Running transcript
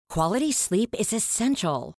Quality sleep is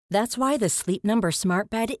essential. That's why the Sleep Number Smart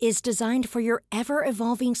Bed is designed for your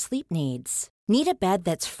ever-evolving sleep needs. Need a bed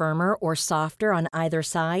that's firmer or softer on either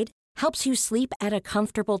side? Helps you sleep at a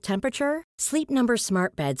comfortable temperature? Sleep Number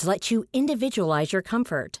Smart Beds let you individualize your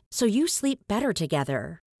comfort, so you sleep better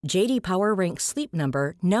together. J.D. Power ranks Sleep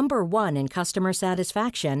Number number 1 in customer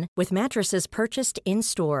satisfaction with mattresses purchased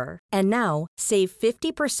in-store. And now, save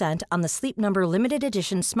 50% on the Sleep Number Limited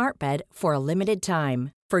Edition Smart Bed for a limited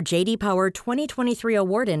time. For J.D. Power 2023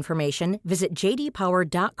 award information, visit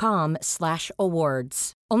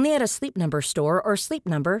jdpower.com/awards. Only at a Sleep Number store or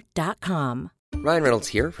sleepnumber.com. Ryan Reynolds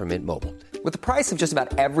here from Mint Mobile. With the price of just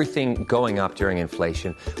about everything going up during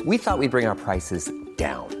inflation, we thought we'd bring our prices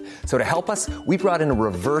down. So to help us, we brought in a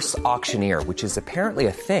reverse auctioneer, which is apparently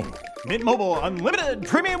a thing. Mint Mobile Unlimited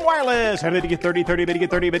Premium Wireless. How to get 30, 30, bit to get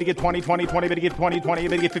 30, bit to get 20, 20, 20, bit to get 20, 20,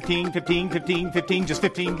 bit to get 15, 15, 15, 15, just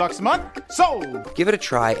 $15 a month? Sold! Give it a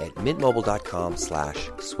try at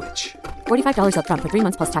mintmobile.com/switch. $45 up front for 3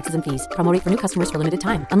 months plus taxes and fees. Promo rate for new customers for limited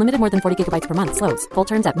time. Unlimited more than 40 gigabytes per month. Slows full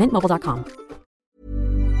terms at mintmobile.com.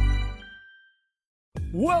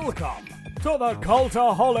 Welcome to the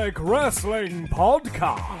Cultaholic Wrestling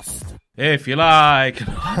Podcast. If you like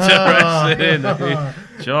wrestling,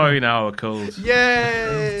 join our cult.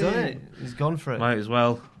 Yay! He's done it. He's gone for it. Might as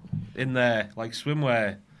well. In there, like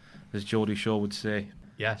swimwear, as Geordie Shaw would say.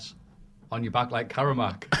 Yes. On your back like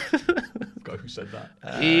Karamak. God, who said that?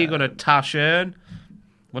 Are you going to Tashern?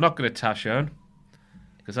 We're not going to Tashern,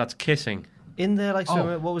 because that's kissing. In there, like,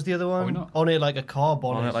 so what was the other one? not? On it like a car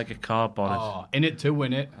bonnet. On it like a car bonnet. Oh, in it to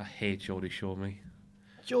win it. I hate Geordie Shaw, me.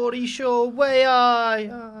 Geordie Shaw, way I.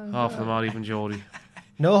 Half of them aren't even Geordie.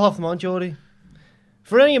 No, half of them aren't Geordie.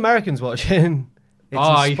 For any Americans watching,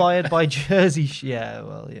 it's inspired by Jersey. Yeah,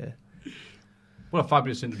 well, yeah. What a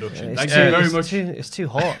fabulous introduction. Yeah, Thank you very much. It's too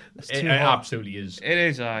hot. It absolutely is. It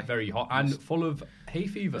is, very hot and full of hay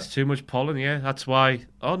fever. It's too much pollen, yeah. That's why.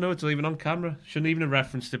 Oh, no, it's not even on camera. Shouldn't even have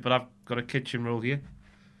referenced it, but I've got a kitchen roll here.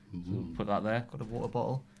 So put that there. Got a water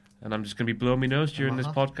bottle. And I'm just going to be blowing my nose during this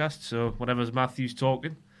podcast. So whenever Matthew's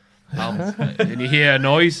talking, and you hear a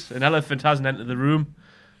noise, an elephant hasn't entered the room,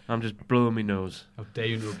 I'm just blowing my nose. How dare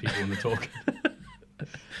you interrupt people when they're talking?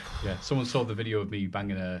 Yeah, someone saw the video of me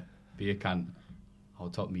banging a beer can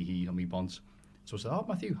on top of me heat on me bonds. So I said, "Oh,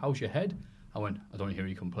 Matthew, how's your head?" I went, "I don't hear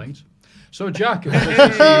any complaints." So Jack, it's nice to see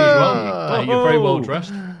you as well. You're very well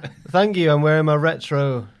dressed. Thank you. I'm wearing my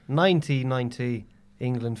retro 1990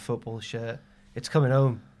 England football shirt. It's coming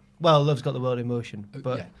home. Well, love's got the world in motion,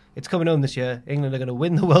 but it's coming home this year. England are going to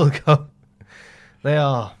win the World Cup. They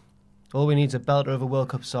are. All we need is a belter of a World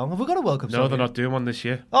Cup song. Have we got a World Cup song? No, they're not doing one this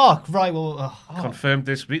year. Oh, right. Well, confirmed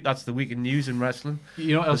this week. That's the week in news in wrestling.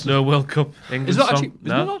 You know what else? There's no World Cup England song. Actually,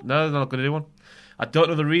 no, they're not going to do one. I don't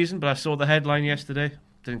know the reason, but I saw the headline yesterday.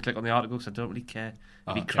 Didn't click on the article because I don't really care.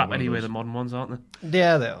 Be crap anyway, the modern ones, aren't they?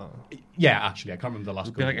 Yeah, they are. Yeah, actually, I can't remember the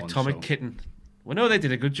last good one. Like Atomic Kitten. Well, no, they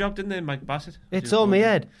did a good job, didn't they, Mike Bassett? It's on my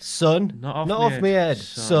head, son. Not off my head,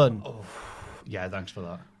 son. Oh, yeah, thanks for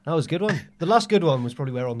that. That was a good one. The last good one was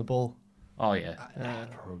probably We're on the Ball. Oh, yeah.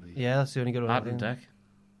 Probably. Yeah, that's the only good one. Art and Deck.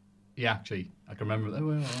 Yeah, actually, I can remember that.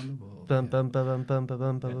 We're on the ball. Bum, bum, bum, bum, bum, bum,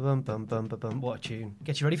 bum, bum, bum, bum, bum, bum. What a tune.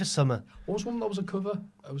 Get you ready for summer. What was one that was a cover?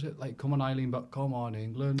 Was it like Come on Eileen, but Come on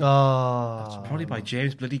England? Oh. That's probably by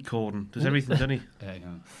James Bloody Corden. Does everything, doesn't he? Yeah.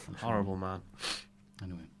 Horrible man.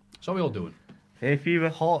 Anyway, so how are we all doing? Hay fever.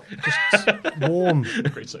 Hot. Just warm.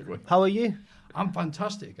 Great segue. How are you? I'm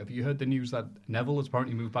fantastic. Have you heard the news that Neville has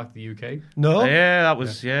apparently moved back to the UK? No. Yeah, that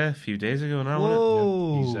was a few days ago now.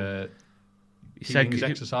 Whoa. Yeah. He's keeping his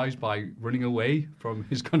exercise by running away from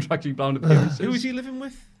his contracting bound appearances. Who was he living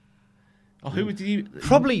with? Oh, who would he?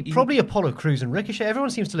 Probably Apollo Crews and Ricochet. Everyone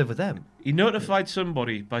seems to live with them. He notified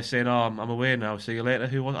somebody by saying, "Oh, I'm away now. See you later."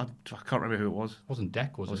 Who was? I can't remember who it was. It wasn't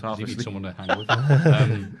Deck, was it? Half He needed asleep. someone to hang with.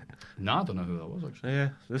 No, I don't know who that was actually. Yeah,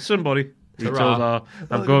 there's somebody. He told Ta-ra.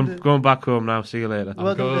 I'm going back home now. See you later.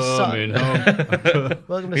 Welcome Coming home.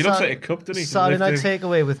 Welcome to He looks like a cup, doesn't he? Saturday Night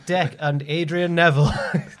Takeaway with Deck and Adrian Neville.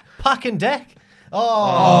 Pack and Deck. There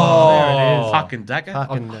it is. Pack and Decker. Pack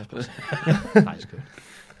and Deck. That's good.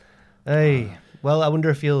 Hey, well, I wonder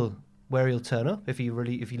if where he'll turn up if he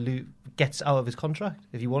gets out of his contract.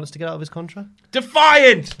 If he wants to get out of his contract,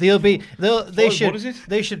 Defiant. they should. What is it?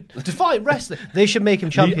 They should Defiant Wrestling. They should make him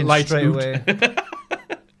champion straight away.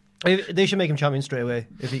 They should make him champion straight away.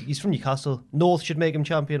 If he's from Newcastle, North should make him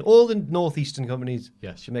champion. All the northeastern companies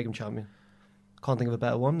should make him champion. Can't think of a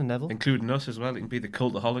better one than Neville, including us as well. He can be the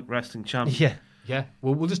Cultaholic Wrestling champion. Yeah.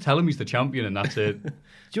 Well, we'll just tell him he's the champion and that's it. Do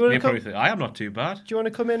you want to come? I am not too bad. Do you want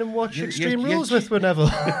to come in and watch Extreme Rules with Neville?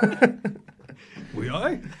 We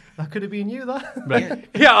are. That could have been you, that. Right.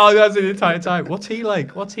 Yeah, oh, that's the entire time. What's he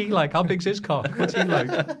like? How big's his cock? What's he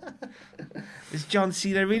like? Is John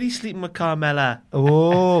Cena really sleeping with Carmella?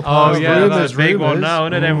 Oh, yeah, rumours, That's a big one rumours. now,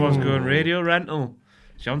 isn't it? Everyone's going radio rental.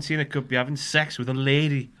 John Cena could be having sex with a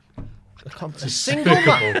lady. A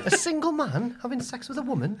single man having sex with a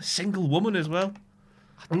woman? A single woman as well.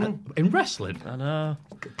 In wrestling? I know.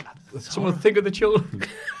 Someone think of the children.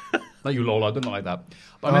 Not you, Lola. I don't like that.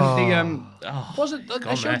 But I mean,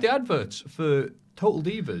 they showed the adverts for Total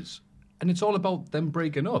Divas, and it's all about them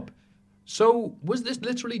breaking up. So was this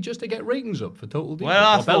literally just to get ratings up for Total Divas? Well,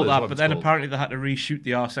 I Or thought Bella's, that, what but it's then called. apparently they had to reshoot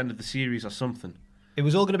the arse end of the series or something. It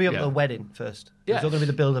was all going to be up Yeah. at the wedding first. It was Yeah. all going to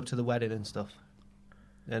be the build up to the wedding and stuff.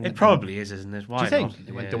 And It probably is, isn't it? Why Do you think? not?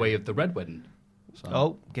 It went the way of the Red Wedding. So.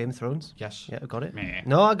 Oh, Game of Thrones. Yes. Yeah, I got it. Meh.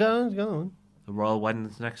 No, I go on. The royal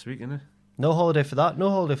wedding's next week, isn't it? No holiday for that. No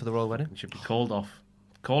holiday for the royal wedding. It should be called off.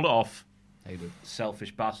 Called it off. They do.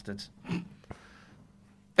 Selfish bastards.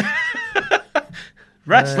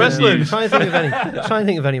 Wrestling I'm news. trying to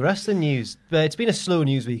think of any wrestling news. It's been a slow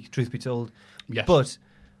news week, truth be told. Yes. But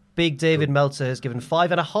Big David Meltzer has given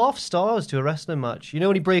 5.5 stars to a wrestling match. You know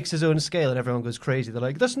when he breaks his own scale and everyone goes crazy? They're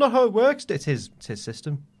like, that's not how it works. It's his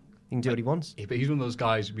system. He can do what he wants. Yeah, but he's one of those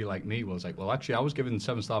guys who'd be like me. Well, it's like, well, actually, I was given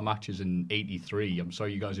 7-star matches in '83. I'm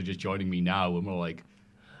sorry you guys are just joining me now. And we're like,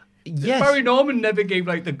 Yes. Barry Norman never gave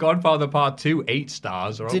like The Godfather Part 2 8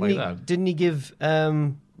 stars or Didn't like he? that. Didn't he give?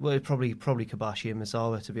 Well, probably Kobashi and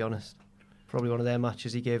Misawa. To be honest, probably one of their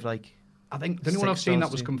matches. He gave like. I think the only one 6 I've seen that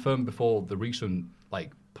stars was to. confirmed before the recent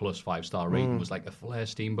like plus 5-star rating was like a Flair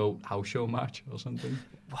Steamboat house show match or something.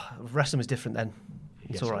 Wrestling was different then.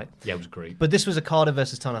 It's Yeah, all right. Yeah, it was great. But this was Okada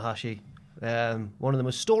versus Tanahashi. One of the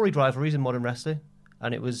most storied rivalries in modern wrestling,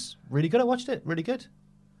 and it was really good. I watched it. Really good.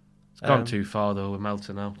 It's gone too far, though, with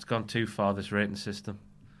Meltzer now. It's gone too far, this rating system.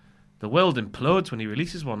 The world implodes when he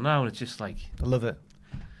releases one now, and it's just like... I love it.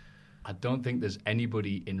 I don't think there's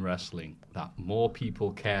anybody in wrestling that more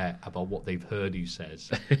people care about what they've heard he says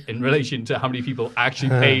in relation to how many people actually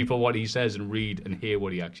pay for what he says and read and hear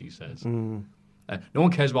what he actually says. No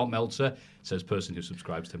one cares about Meltzer, says person who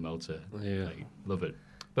subscribes to Meltzer. Yeah. Like, love it.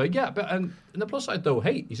 But yeah, but on the plus side though,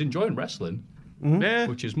 hey, he's enjoying wrestling, Yeah.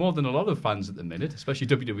 which is more than a lot of fans at the minute, especially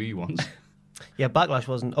WWE ones. Yeah, Backlash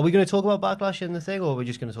wasn't. Are we going to talk about Backlash in the thing, or are we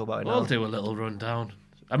just going to talk about it now? We'll do a little rundown.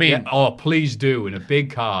 I mean, Yeah, oh, please do, in a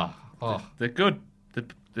big car. Oh, they're good.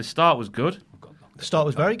 The start was good. The start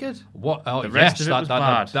was very good. what? Oh, The rest yes, of it was that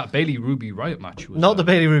bad. that Bailey Ruby Riot match was Not the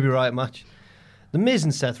Bailey Ruby Riot match. The Miz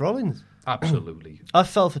and Seth Rollins. absolutely. I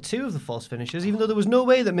fell for 2 of the false finishes, even though there was no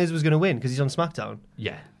way that Miz was going to win because he's on SmackDown.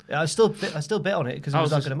 Yeah. I still bet on it because it was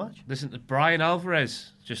that good a match. Listen to Brian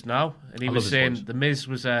Alvarez just now, and he I was love his saying voice. The Miz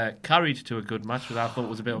was carried to a good match, which I thought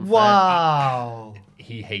was a bit unfair. Wow.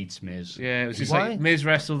 He hates Miz. Yeah, it was just Why? like Miz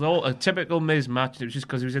wrestled a typical Miz match. And it was just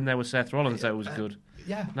because he was in there with Seth Rollins that it was good.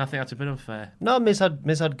 Yeah. And I think that's a bit unfair. No, Miz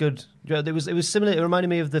had good. It was similar. It reminded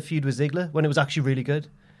me of the feud with Ziggler when it was actually really good.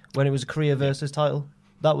 When it was a career versus title,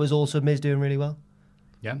 that was also Miz doing really well.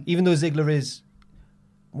 Yeah. Even though Ziggler is,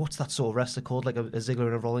 what's that sort of wrestler called? Like a Ziggler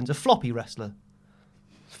and a Rollins, a floppy wrestler,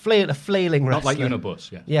 a flailing wrestler. Not like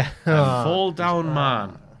Unibus, yeah. Yeah. Fall down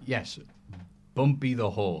man. Yes. Bumpy the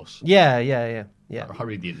horse. Yeah. I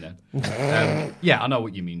read the internet. Yeah, I know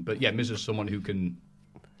what you mean. But yeah, Miz is someone who can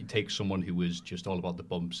take someone who is just all about the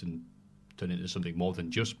bumps and turn it into something more than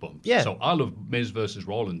just bumps. Yeah. So I love Miz versus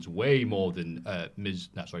Rollins way more than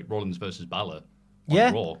Rollins versus Balor on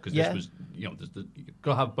Yeah, Raw. Because yeah. this was, you've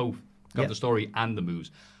got to have both. Got Yeah. the story and the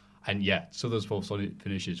moves. And yeah, so those false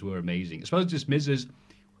finishes were amazing. As well as just Miz's,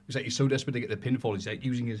 he's like, he's so desperate to get the pinfall, he's like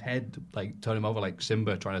using his head to like turn him over like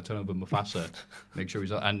Simba trying to turn over Mufasa, make sure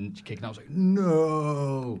he's and kicking out. I was like,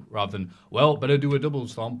 no, rather than better do a double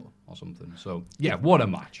stomp or something. So yeah, what a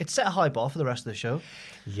match. It set a high bar for the rest of the show,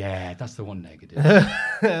 Yeah, that's the one negative.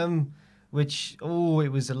 which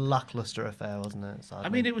it was a lackluster affair, wasn't it? Sadly. I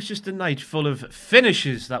mean, it was just a night full of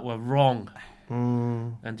finishes that were wrong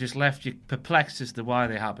and just left you perplexed as to why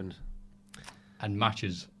they happened. And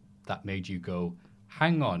matches that made you go,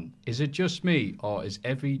 hang on, is it just me or is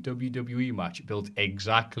every WWE match built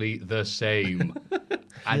exactly the same?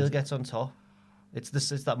 Heel gets on top. It's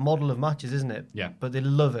that model of matches, isn't it? Yeah. But they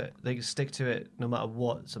love it. They stick to it no matter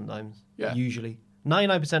what. Sometimes. Yeah. Usually,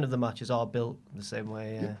 99% of the matches are built the same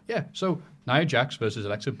way. Yeah. Yeah, so Nia Jax versus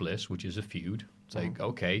Alexa Bliss, which is a feud. It's like,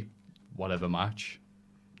 okay, whatever match.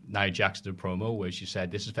 Nia Jax did a promo where she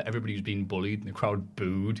said, this is for everybody who's been bullied, and the crowd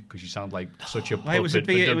booed because she sounded like such a puppet It was for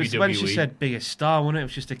WWE. it was when she said biggest star, wasn't it? It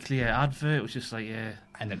was just a clear advert. It was just like, yeah.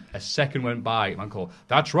 And then a second went by, and man called,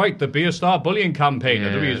 that's right, the Be a Star bullying campaign. Yeah.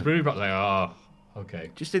 The WWE is really like, oh,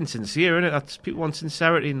 Okay. Just insincere, innit? That's people want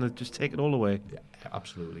sincerity and they just take it all away. Yeah,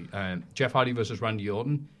 absolutely. Jeff Hardy versus Randy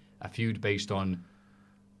Orton, a feud based on.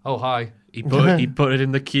 Oh hi, He put it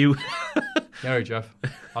in the queue. Gary Jeff,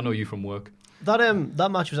 I know you from work. That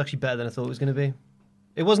match was actually better than I thought it was going to be.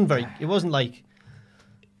 It wasn't like.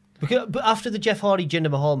 But after the Jeff Hardy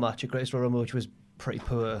Jinder Mahal match at Greatest Royal Rumble, which was pretty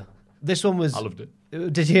poor, this one was. I loved it.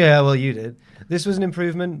 Did you? Yeah, well, you did. This was an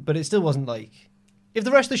improvement, but it still wasn't like. If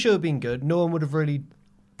the rest of the show had been good, no one would have really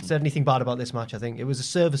said anything bad about this match. I think it was a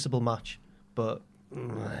serviceable match, but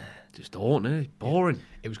Just Orton, eh? Boring.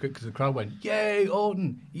 It was good because the crowd went, "Yay,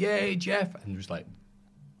 Orton! Yay, Jeff!" And it was like,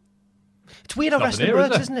 it's weird how Nothing wrestling there,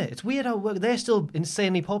 works, is isn't it? It's weird how they're still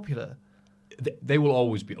insanely popular. they will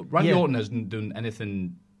always be. Randy Yeah. Orton hasn't done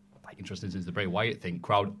anything like interesting since the Bray Wyatt thing.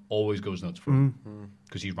 Crowd always goes nuts for him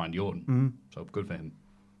because he's Randy Orton. So good for him.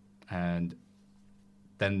 And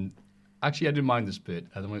then, actually, I didn't mind this bit.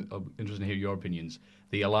 I'm interested to hear your opinions.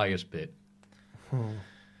 The Elias bit.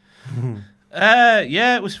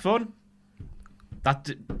 Yeah, it was fun.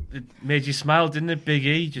 It made you smile, didn't it? Big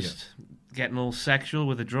E just getting all sexual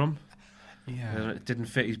with a drum. Yeah. It didn't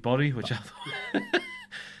fit his body, which I thought.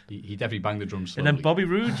 He definitely banged the drum slowly. And then Bobby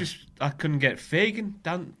Roode I couldn't get Fagin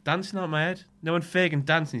dancing out my head. No, when Fagin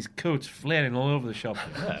dancing, his coat's flaring all over the shop.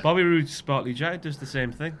 Yeah. Bobby Roode's Sparkly Jacket does the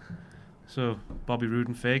same thing. So Bobby Roode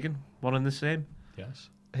and Fagin, one and the same. Yes.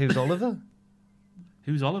 Who's Oliver?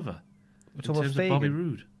 Who's Oliver? We're In talking terms about of Bobby Fagin.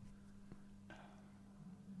 Roode.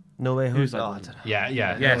 No way, Who's who's that I one? don't know. Yeah.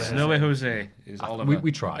 Yes, No Way Jose is Oliver.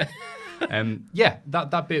 We tried. Yeah,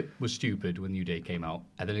 that bit was stupid when New Day came out,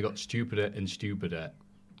 and then it got stupider and stupider,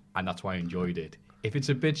 and that's why I enjoyed it. If it's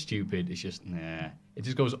a bit stupid, it's just, nah. It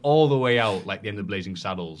just goes all the way out, like the end of Blazing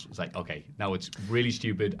Saddles. It's like, okay, now it's really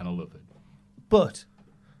stupid, and I love it. But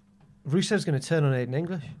Rusev's going to turn on Aiden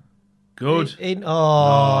English. Good.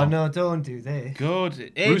 No, don't do this. Good.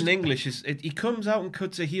 Aiden English he comes out and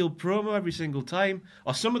cuts a heel promo every single time,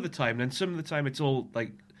 or some of the time. And then some of the time it's all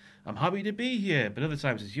like, "I'm happy to be here," but other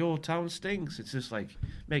times it's "Your town stinks." It's just like,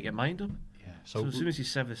 make your mind up. Yeah. So as soon as he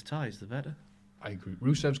severs ties, the better. I agree.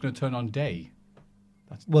 Rusev's going to turn on Day.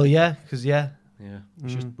 Well, yeah, because Yeah.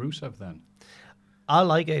 It's just Rusev then. I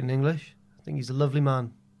like Aiden English. I think he's a lovely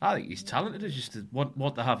man. I think he's talented. It's just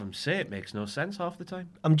what to have him say, it makes no sense half the time.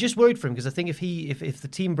 I'm just worried for him because I think if the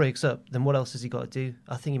team breaks up, then what else has he got to do?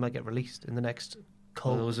 I think he might get released in the next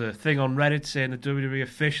call. Well, there was a thing on Reddit saying the WWE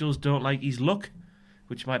officials don't like his look,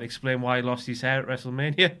 which might explain why he lost his hair at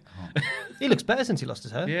WrestleMania. He looks better since he lost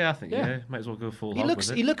his hair. Yeah, I think might as well go full. He hog looks.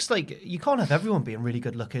 with He it. looks like you can't have everyone being really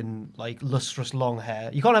good looking, like lustrous long hair.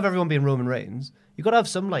 You can't have everyone being Roman Reigns. You got to have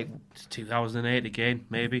some like It's 2008 again,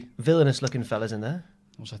 maybe. villainous looking fellas in there.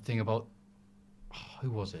 What was that thing about?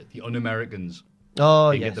 Who was it? The Un-Americans. Oh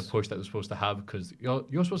They yes. get the push that they're supposed to have because you're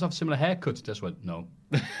supposed to have similar haircuts. Just went, no.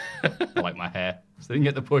 I like my hair. So they didn't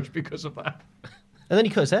get the push because of that. And then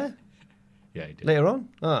he cut his hair Yeah, he did. later on.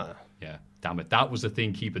 Ah. Yeah, damn it. That was the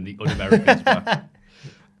thing keeping the Un-Americans back.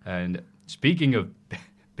 And speaking of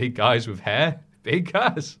big guys with hair, big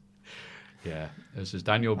guys. Yeah, this is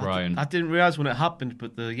Daniel Bryan. I didn't realise when it happened,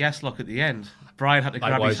 but the yes lock at the end, Brian had to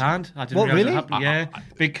grab Likewise. his hand. I didn't What, realise really? it happened. Yeah,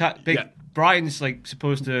 big yeah. Brian's like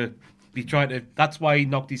supposed to be trying to. That's why he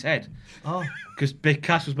knocked his head. Oh. Because Big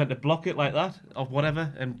Cass was meant to block it like that or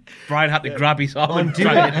whatever, and Brian had to grab his arm and Undo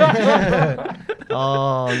drag it.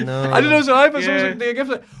 Oh no. I didn't know so either. So I was Yeah. like, the gift,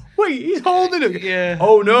 like, wait, he's holding it. Yeah.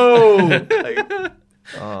 Oh no.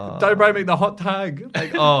 Like, Daniel Bryan made the hot tag.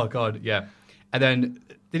 Like, oh god, yeah. And then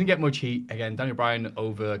didn't get much heat again. Daniel Bryan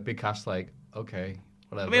over Big Cass. Like, okay,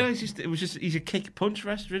 I whatever. mean, he's a kick punch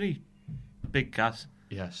wrestler, isn't he? Big Cass.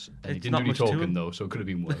 Yes, and he It's didn't not do any much to talking him. though, so it could have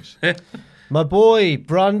been worse. My boy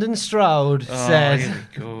Brandon Stroud Oh, said here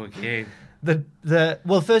we go again.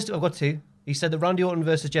 well, first I've got two. He said that Randy Orton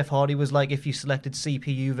versus Jeff Hardy was like if you selected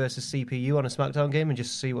CPU versus CPU on a SmackDown game and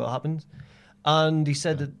just see what happens. And he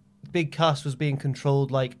said that Big Cass was being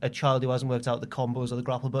controlled like a child who hasn't worked out the combos or the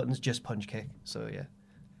grapple buttons, just punch kick. So yeah,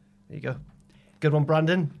 there you go. Good one,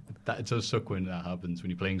 Brandon. That does suck when that happens when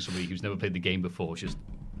you're playing somebody who's never played the game before, just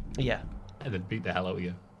Yeah, and then beat the hell out of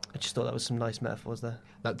you. I just thought that was some nice metaphors there.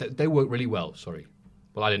 They work really well. Sorry,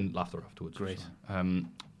 well I didn't laugh there afterwards. Great.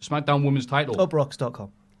 SmackDown Women's Title.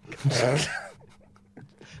 Uprocks.com.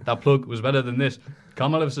 That plug was better than this.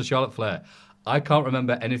 Carmella versus Charlotte Flair. I can't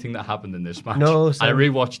remember anything that happened in this match. No, I same.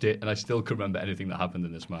 rewatched it and I still couldn't remember anything that happened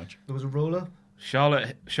in this match. There was a roller.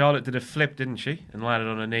 Charlotte did a flip, didn't she, and landed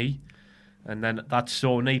on her knee, and then that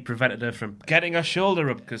sore knee prevented her from getting her shoulder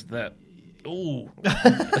up because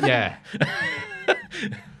Yeah.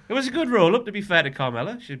 It was a good roll up. To be fair to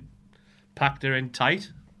Carmella, she packed her in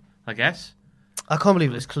tight, I guess. I can't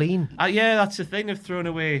believe it was clean. Yeah, that's the thing. They've thrown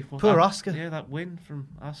away. Poor Asuka. Yeah, that win from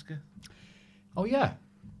Asuka. Oh, yeah.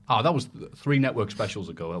 Oh, that was 3 network specials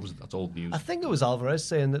ago. That's old news. I think it was Alvarez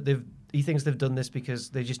saying that he thinks they've done this because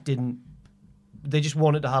they just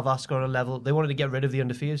wanted to have Asuka on a level. They wanted to get rid of the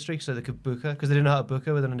undefeated streak so they could book her because they didn't know how to book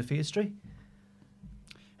her with an undefeated streak.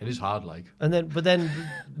 It is hard, like. But then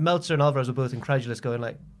Meltzer and Alvarez were both incredulous, going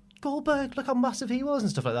like, Goldberg, look how massive he was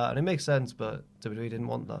and stuff like that. And it makes sense, but WWE didn't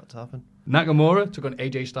want that to happen. Nakamura took on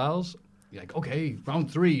AJ Styles. You're like, okay,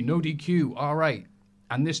 round 3, no DQ, all right.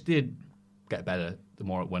 And this did get better the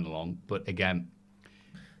more it went along. But again,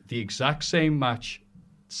 the exact same match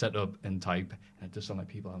set up and type, and it does sound like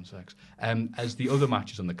people having sex, as the other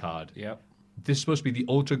matches on the card. Yep. This is supposed to be the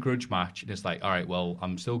ultra grudge match, and it's like, all right, well,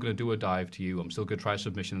 I'm still going to do a dive to you. I'm still going to try a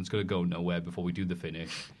submission that's going to go nowhere before we do the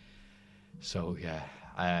finish. So, yeah.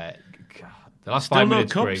 The last 5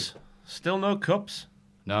 minutes, cups. great. Still no cups.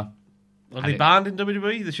 No. Are they banned in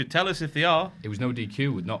WWE? They should tell us if they are. It was no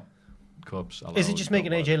DQ with not cups. Is it just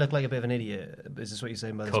making AJ look like a bit of an idiot? Is this what you're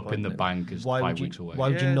saying by this Cup point? in the bank is 5 weeks away. Why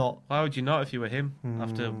would you not? Why would you not if you were him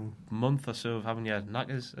after a month or so of having your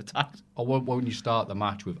knackers attacked? Or why wouldn't you start the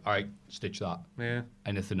match with, all right, stitch that? Yeah.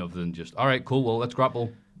 Anything other than just, all right, cool, well, let's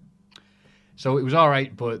grapple. So it was all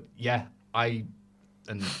right, but yeah,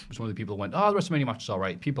 and some of the people went, oh, the WrestleMania match is all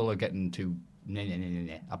right. People are getting too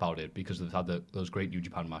about it because they've had those great New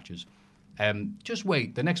Japan matches. Just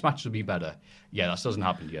wait, the next match will be better. Yeah, that hasn't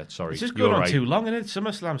happened yet, sorry. It's just going on too long, isn't it?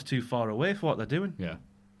 SummerSlam's too far away for what they're doing. Yeah.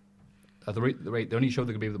 At the rate, the only show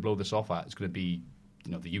they're going to be able to blow this off at is going to be,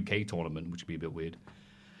 the UK tournament, which would be a bit weird.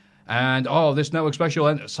 And, this network special,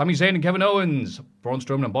 and Sami Zayn and Kevin Owens, Braun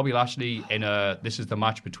Strowman and Bobby Lashley in this is the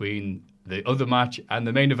match between the other match and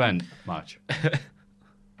the main event match.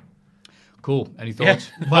 Cool. Any thoughts?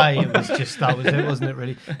 Yeah. Why, it was just, that was it, wasn't it,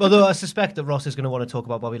 really? Although I suspect that Ross is going to want to talk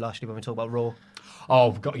about Bobby Lashley when we talk about Raw.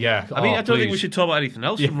 Oh, God, yeah. I mean, I don't think we should talk about anything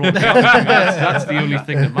else from Raw. That's the only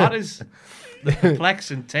thing that matters. The complex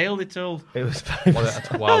and tale they told. It was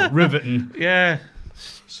very wow, riveting. Yeah.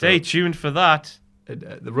 Stay tuned for that.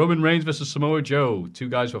 The Roman Reigns versus Samoa Joe. 2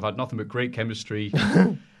 guys who have had nothing but great chemistry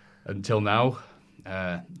until now.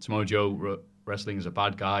 Samoa Joe wrestling as a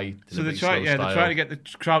bad guy. So they're trying to get the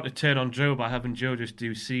crowd to turn on Joe by having Joe just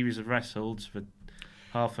do a series of rest holds for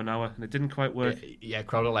half an hour, and it didn't quite work. Yeah,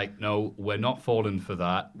 crowd are like, no, we're not falling for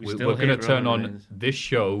that. We're still going to turn Roman on Reigns. this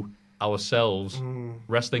show ourselves,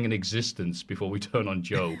 wrestling in existence, before we turn on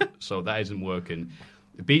Joe. So that isn't working.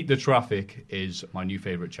 Beat the Traffic is my new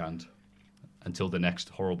favourite chant until the next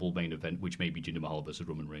horrible main event, which may be Jinder Mahal versus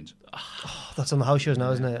Roman Reigns. Oh, that's on the house shows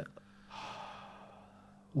now, isn't it?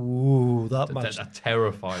 Ooh, that match. That's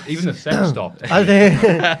terrifying. Even the set stopped. I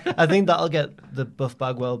think that'll get the Buff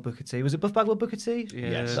Bagwell Booker T. Was it Buff Bagwell Booker T?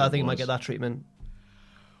 Yes, I think it might get that treatment.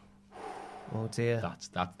 Oh dear.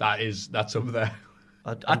 That's over there.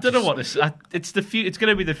 I don't know what this. It's the feud. It's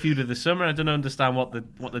going to be the feud of the summer. I don't understand what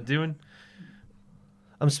they're doing.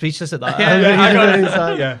 I'm speechless at that.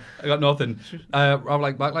 I got nothing. I'm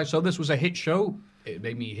like Backlash. So this was a hit show. It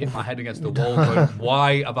made me hit my head against the wall. Going,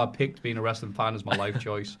 why have I picked being a wrestling fan as my life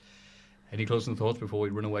choice? Any closing thoughts before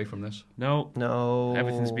we run away from this? No.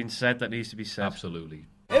 Everything's Oh. been said that needs to be said. Absolutely.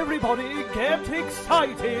 Everybody get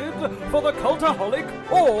excited for the Cultaholic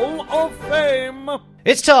Hall of Fame!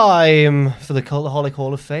 It's time for the Cultaholic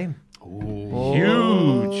Hall of Fame. Ooh.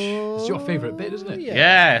 Huge. It's your favourite bit, isn't it?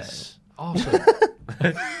 Yes. Awesome.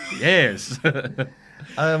 Yes. I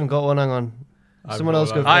haven't got one. Hang on. Someone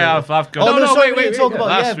else go. I've got. Oh, no, sorry, wait. talk about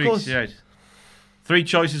Last of week's, course. yeah. 3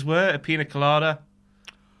 choices were a pina colada,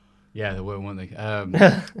 Yeah, they were, weren't they?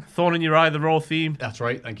 Thorn in Your Eye, the Raw theme, That's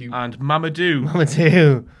right, thank you. and Mamadou.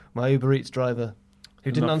 Mamadou, my Uber Eats driver,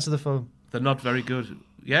 who didn't Not- answer the phone They're not very good.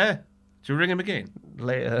 Yeah. Do you ring him again?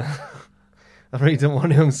 later. I really don't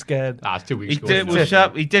want to. I'm scared. It's 2 weeks He ago. did. wasn't it? Was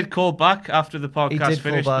sharp. He did call back after the He podcast did call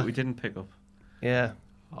finished, back. but we didn't pick up. Yeah.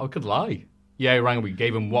 I could lie. Yeah, he rang and we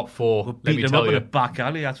gave him what for. We Let beat me him tell up in you. a back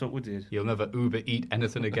alley. That's what we did. You'll never Uber eat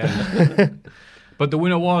anything again. But the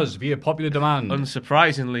winner was, via popular demand.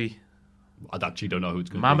 Unsurprisingly, I actually don't know who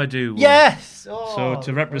it's going to be. Mamadou. Yes. So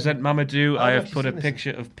to represent Mamadou, I have actually put a seen this.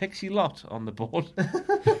 picture of Pixie Lott on the board.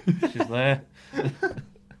 She's there.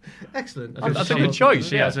 Excellent. That's a good choice,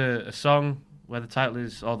 She yeah. has a song where the title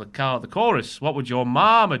is, or the chorus. What would your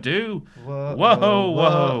mama do? Whoa,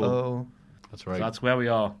 whoa. That's right. So that's where we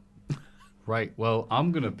are. Right, well,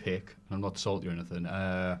 I'm going to pick, and I'm not salty or anything,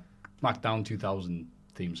 SmackDown 2000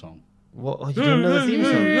 theme song. What? Oh, you don't know the theme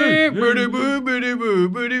song?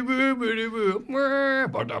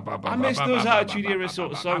 I miss those Attitude Era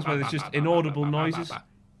sort of songs where there's just inaudible noises.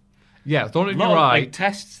 Yeah, Thorn in Lot Your of, Eye. like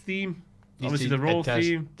Test's theme. Obviously, the Raw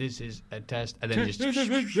theme. This is a test. And then just...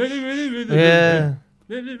 Yeah.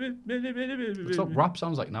 It's what rap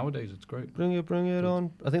sounds like nowadays. It's great. Bring it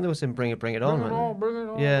on. I think they were saying bring it on. Bring it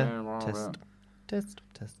on. Yeah. Test.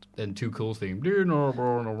 Then Too Cool's theme.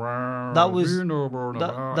 That was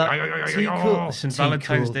Too Cool. St.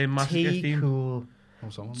 Valentine's Day Massacre theme. Cool.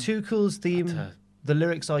 Too Cool's theme. The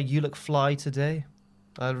lyrics are "You look fly today."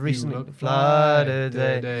 I recently fly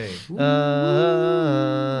today.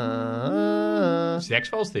 It's the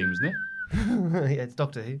X-Files theme, isn't it? Yeah, it's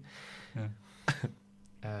Doctor Who.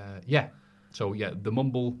 Yeah. So yeah, the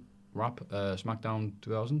mumble rap SmackDown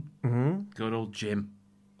 2000. Mm-hmm. Good old Jim.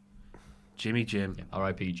 Jimmy Jim. Yeah,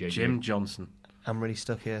 R.I.P. JJ. Jim Johnson. I'm really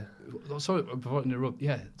stuck here. Sorry, before I interrupt.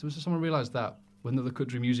 Yeah, there was someone realised that when the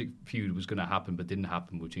country music feud was going to happen, but didn't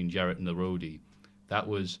happen between Jarrett and the Roadie, that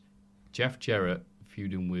was Jeff Jarrett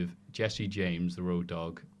feuding with Jesse James, the Road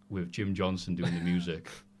Dogg, with Jim Johnson doing the music.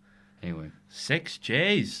 Anyway. 6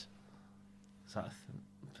 J's. Is that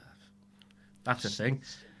That's a thing.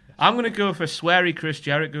 I'm going to go for Sweary Chris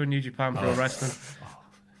Jarrett going New Japan Pro Wrestling.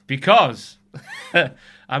 Because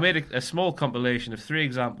I made a small compilation of 3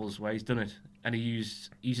 examples where he's done it. And he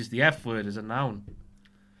uses the F word as a noun.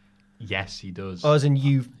 Yes, he does. Oh, as in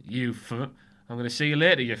you. You foot. I'm going to see you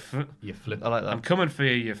later, you foot. You flip. I like that. I'm coming for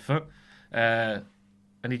you, you foot.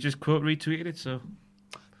 And he just quote retweeted it, so...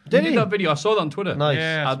 Did he? That video? I saw that on Twitter. Nice.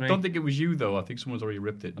 Yeah, I don't think it was you, though. I think someone's already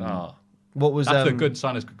ripped it. Oh. What was That's a good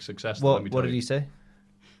sign of success. What did he say?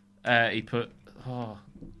 He put... Oh,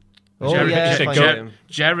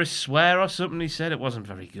 Jerry swear or something he said. It wasn't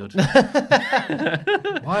very good.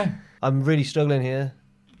 Why? I'm really struggling here.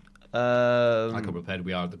 I come prepared.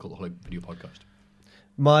 We are the Cultaholic Video Podcast.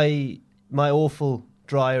 My awful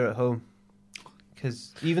dryer at home.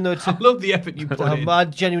 Because even though it's... I love the effort you put in. I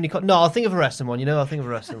genuinely can't... No, I'll think of a wrestling one, I'll think of a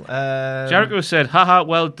wrestling one. Jericho said, haha,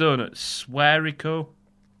 well done at Swearico.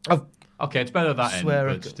 Okay, it's better that end,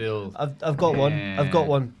 but still... I've got one. I've got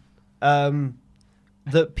one.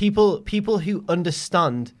 The people who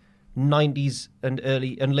understand 90s and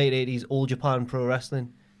late 80s All Japan Pro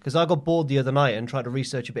Wrestling. Because I got bored the other night and tried to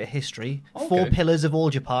research a bit of history. Okay. 4 pillars of All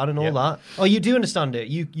Japan and all that. Oh, you do understand it.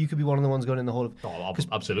 You could be one of the ones going in the hall of... Oh,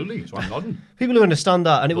 absolutely. That's why I'm nodding. People who understand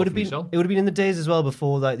that, and it would have been in the days as well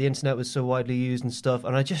before like the internet was so widely used and stuff.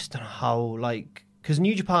 And I just don't know how because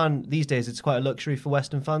New Japan these days it's quite a luxury for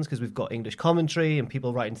Western fans because we've got English commentary and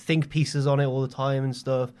people writing think pieces on it all the time and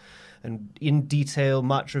stuff. And in detail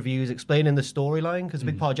match reviews explaining the storyline because a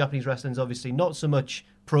big part of Japanese wrestling is obviously not so much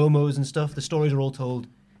promos and stuff. The stories are all told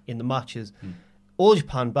in the matches. All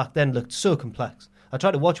Japan back then looked so complex. I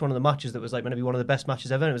tried to watch one of the matches that was like maybe one of the best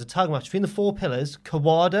matches ever. And it was a tag match between the 4 pillars: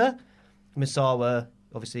 Kawada, Misawa,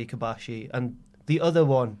 obviously Kobashi, and the other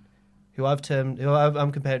one, who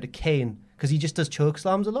I'm compared to Kane because he just does choke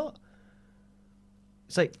slams a lot.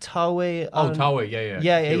 It's like Taue. Taue,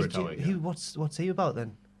 yeah. What's he about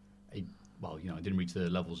then? Well, I didn't reach the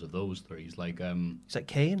levels of those 3. He's like... It's like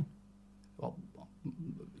Kane. Well,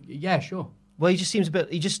 yeah, sure. Well, he just seems a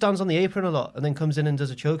bit... He just stands on the apron a lot and then comes in and does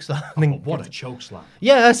a choke slam. What a choke slam.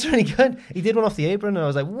 Yeah, that's really good. He did one off the apron and I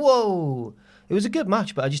was like, whoa. It was a good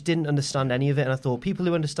match, but I just didn't understand any of it. And I thought, people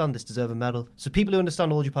who understand this deserve a medal. So people who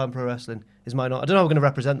understand All Japan Pro Wrestling is my... I don't know how we're going to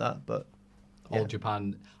represent that, but... Yeah.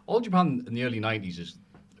 All Japan in the early 90s is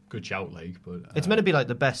a good shout, but... it's meant to be like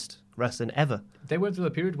the best wrestling ever. They went through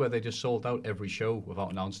a period where they just sold out every show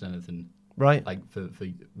without announcing anything. Right. Like, for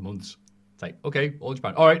months. It's like, okay, All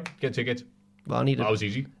Japan. All right, get tickets. Well, that was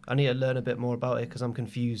easy. I need to learn a bit more about it because I'm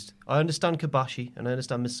confused. I understand Kobashi and I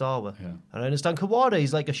understand Misawa. Yeah. And I understand Kawada.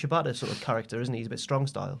 He's like a Shibata sort of character, isn't he? He's a bit strong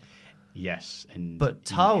style. Yes. But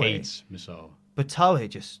Taue hates Misawa. But Taue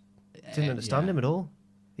just didn't understand him at all.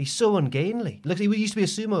 He's so ungainly. Look, he used to be a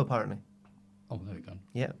sumo, apparently. Oh, there we go.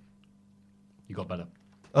 Yeah. You got better.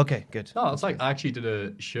 Okay, good. No, it's like I actually did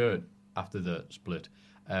a shirt after the split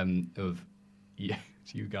of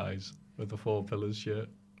you guys with the 4 pillars shirt.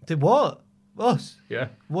 Did what? Us? Yeah.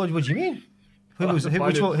 What do you mean? Who was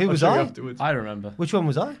I? I remember. Which one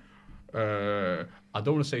was I? I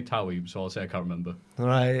don't want to say Taue, so I'll say I can't remember.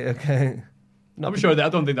 Right, okay. I'm sure that I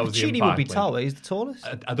don't think that was the impact. Chidi would be Taue, he's the tallest.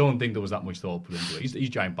 I don't think there was that much thought put into it. He's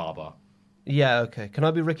giant Barbar. Yeah, okay. Can I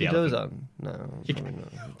be Ricky Dozan? No,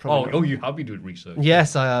 probably not. Oh, you have been doing research.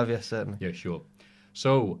 Yes, I have, yes, certainly. Yeah, sure.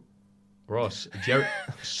 So, Ross,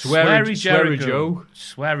 Sweary Joe.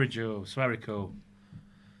 Swearico.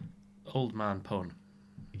 Old man pun.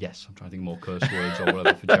 Yes, I'm trying to think of more curse words or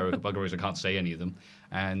whatever for Jericho. Otherwise, I can't say any of them.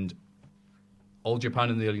 And All Japan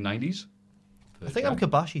in the early 90s. I think I'm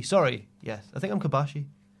Kobashi. Sorry. Yes, I think I'm Kobashi.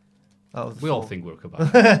 We all think we're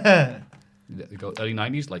Kobashi. Early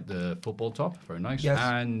 90s, like the football top. Very nice. Yes.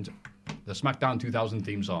 And The SmackDown 2000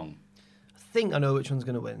 theme song. I think I know which one's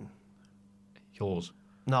going to win. Yours.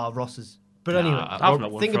 No, Ross's. But anyway, I've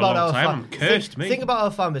not won think for about a long our time. Cursed me. Think about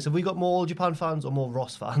our fan base. Have we got more All Japan fans or more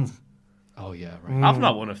Ross fans? Oh, yeah, right. I've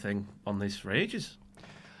not won a thing on this for ages.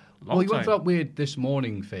 Long Well, you time. went for that weird This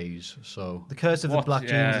Morning phase, so... The curse of the What? black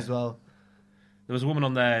Yeah. jeans as well. There was a woman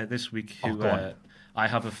on there this week who, go on. I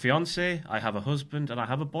have a fiance, I have a husband, and I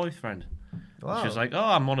have a boyfriend. Wow. She was like, oh,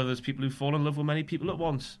 I'm one of those people who fall in love with many people at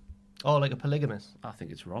once. Oh, like a polygamist. I think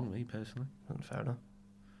it's wrong, me, personally. Fair enough.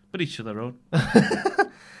 But each to their own. If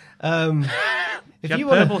She had you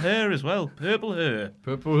want purple hair as well. Purple hair.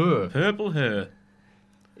 Purple hair.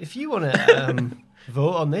 if you want to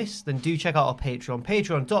vote on this, then do check out our Patreon,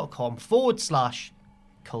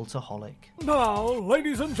 patreon.com/Cultaholic. Now,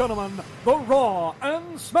 ladies and gentlemen, the Raw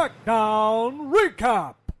and SmackDown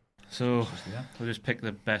recap. So, we'll just pick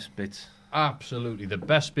the best bits. Absolutely. The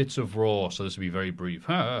best bits of Raw, so this will be very brief.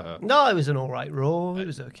 No, it was an alright Raw. It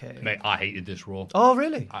was okay. Mate, I hated this Raw. Oh,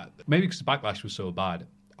 really? Maybe because the backlash was so bad.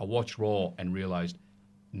 I watched Raw and realised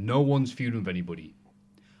no one's feuding with anybody.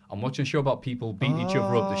 I'm watching a show about people beating each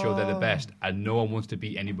other up to show they're the best, and no one wants to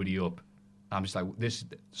beat anybody up. I'm just like, this...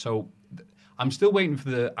 So, I'm still waiting for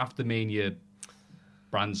the after Mania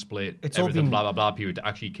brand split, It's all everything, been- blah, blah, blah period to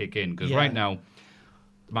actually kick in. Because Yeah. right now,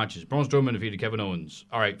 the match is Braun Strowman defeated Kevin Owens.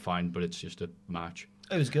 All right, fine, but it's just a match.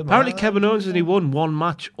 It was good, man. Apparently, Kevin Owens only won one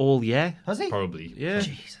match all year. Has he? Probably. Yeah.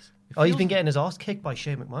 Jesus. Oh, he's been getting his ass kicked by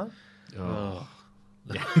Shane McMahon.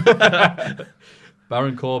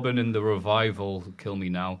 Baron Corbin and the Revival, Kill Me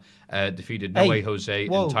Now, defeated No Hey, Way Jose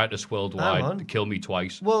whoa. and Titus Hang on. Worldwide, Kill Me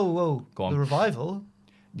Twice. Whoa. Go on. The Revival?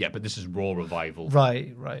 Yeah, but this is Raw Revival.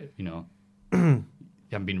 Right. You know, you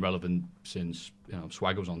haven't been relevant since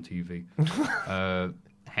Swagger was on TV.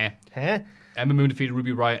 Huh? Emma Moon defeated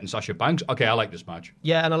Ruby Riott and Sasha Banks. Okay, I like this match.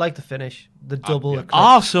 Yeah, and I like the finish. The double yeah. eclipse.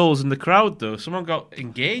 Arseholes in the crowd, though. Someone got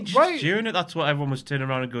engaged Right. during it. That's what everyone was turning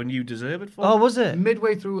around and going, you deserve it for. Oh, was it?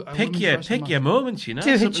 Midway through, a Pick women's your wrestling pick your match. moments, you know.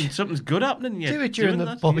 Do it. Something's good happening. You're Do it during doing the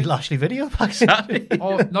that. Bobby Lashley video pack.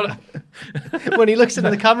 Oh, not. When he looks into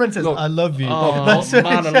the camera and says, Look. I love you. Oh, That's what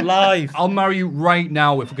man he said. alive. I'll marry you right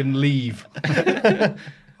now if we can leave.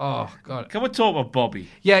 Oh God. Can we talk about Bobby?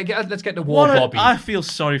 Yeah, let's get to War Bobby. I feel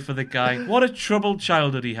sorry for the guy. What a troubled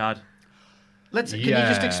childhood he had. Can you just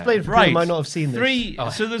Yeah. explain for Right. people who might not have seen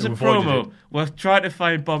this? So there's a we've avoided promo. it. We're trying to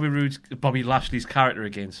find Bobby Lashley's character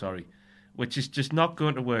again, which is just not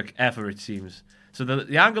going to work ever, it seems. So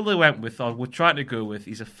the angle they went with, or we're trying to go with,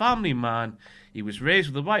 he's a family man. He was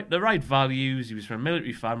raised with the right values. He was from a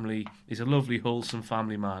military family. He's a lovely, wholesome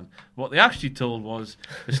family man. What they actually told was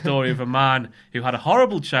the story of a man who had a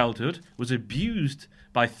horrible childhood, was abused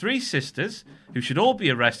by 3 sisters, who should all be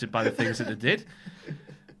arrested by the things that they did.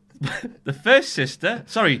 The 3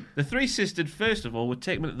 sisters, first of all, would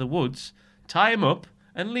take him into the woods, tie him up,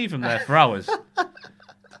 and leave him there for hours.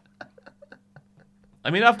 I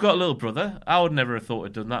mean, I've got a little brother. I would never have thought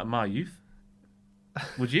I'd done that in my youth.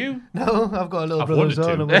 Would you? No, I've got a little I've brother wanted as well.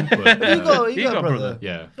 to, and a one. but, You got a brother.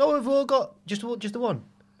 yeah, No, we've all got just the one.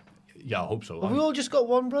 yeah, I hope so. Have we all just got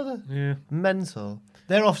one brother? Yeah. Mental.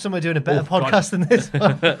 They're off somewhere doing a better Oh, God. podcast than this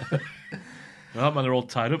one. Well, man, they're all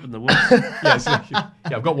tied up in the woods. yeah,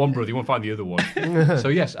 I've got one brother. You won't find the other one. So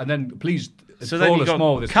yes, and then please, So then you got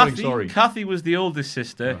small. This funny Kathy. story. Kathy was the oldest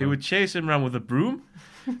sister who would chase him around with a broom.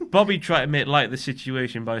 Bobby tried to make light of the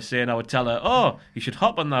situation by saying, I would tell her, oh, you should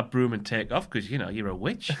hop on that broom and take off because, you're a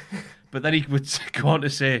witch. But then he would go on to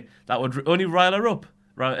say that would only rile her up.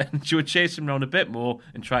 Right? And she would chase him around a bit more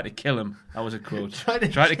and try to kill him. That was a quote. Try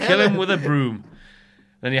to kill him him. with a broom.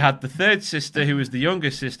 Then you had the 3rd sister, who was the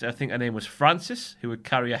youngest sister. I think her name was Frances, who would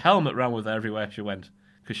carry a helmet around with her everywhere she went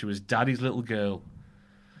because she was Daddy's little girl.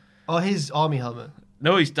 Oh, his army helmet.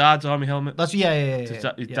 No, his dad's army helmet. That's His yeah.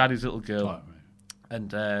 Daddy's little girl. Oh, right.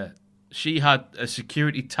 And she had a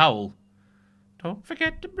security towel. Don't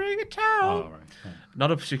forget to bring a towel. Oh, right.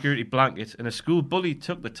 Not a security blanket. And a school bully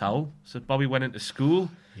took the towel. So Bobby went into school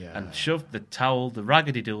Yeah. and shoved the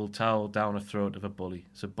raggedy little towel down the throat of a bully.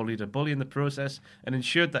 So bullied a bully in the process and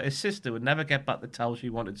ensured that his sister would never get back the towel she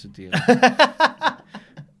wanted to deal.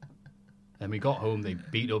 Then we got home. They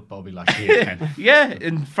beat up Bobby Lashley again. Yeah,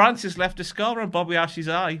 and Francis left a scar on Bobby Lashley's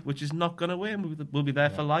eye, which is not going away and will be there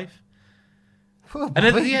for life. Poor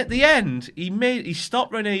And Bobby. at the end, he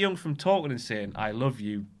stopped Renee Young from talking and saying, I love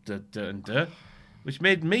you, and which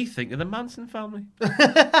made me think of the Manson family.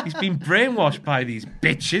 He's been brainwashed by these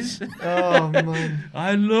bitches. Oh man,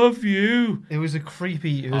 I love you. it was a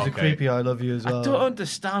creepy. It was a Okay. creepy. I love you as well. I don't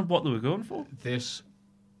understand what they were going for. This,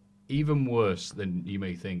 even worse than you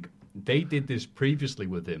may think. They did this previously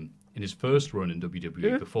with him in his first run in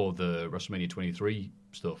WWE before the WrestleMania 23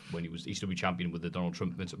 stuff, when he was ECW champion with the Donald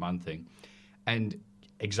Trump Vince McMahon thing, and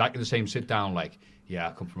exactly the same sit down. Like, yeah,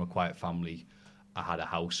 I come from a quiet family. I had a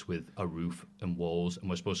house with a roof and walls, and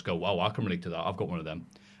we're supposed to go, wow, I can relate to that. I've got one of them,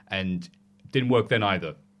 and didn't work then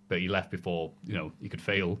either. But he left before he could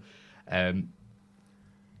fail.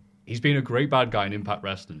 He's been a great bad guy in Impact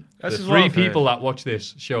Wrestling. The three people that watch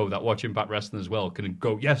this show, that watch Impact Wrestling as well, can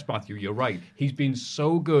go, yes, Matthew, you're right. He's been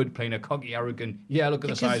so good playing a cocky, arrogant, look at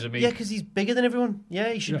the size of me. Yeah, because he's bigger than everyone.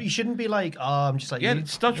 Yeah, he shouldn't be like, I'm just like... Yeah,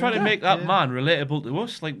 stop trying to make that man relatable to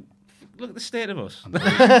us. Like, look at the state of us. We're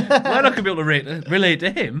not going to be able to relate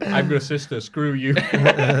to him. I've got a sister, screw you.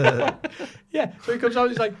 Yeah, so he comes out,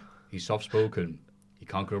 he's like, he's soft-spoken, he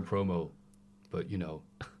can't go promo, but,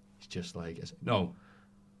 he's just like...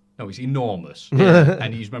 No, he's enormous. Yeah.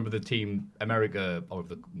 And he's a member of the Team America, or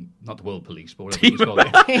not the World Police, but whatever it's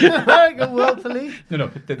called. Team America World Police?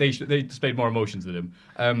 No, they displayed more emotions than him.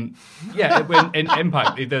 When in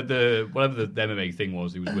Impact, the whatever the MMA thing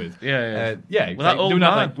was he was with. Yeah. Well, that old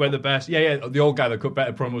man. We're the best. Yeah, the old guy that cut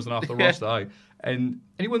better promos than half the roster. And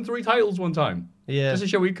he won 3 titles one time. Yeah. Just to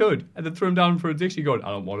show he could. And then threw him down for a Dixie going, I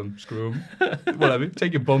don't want him, screw him. Whatever,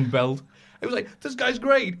 take your bum belt. It was like, this guy's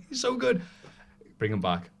great. He's so good. Bring him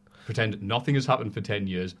back. Pretend nothing has happened for 10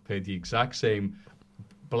 years, played the exact same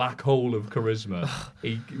black hole of charisma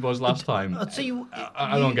he was last time. I'll tell you,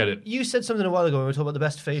 I don't get it. You said something a while ago when we were talking about the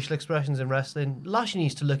best facial expressions in wrestling. Lashley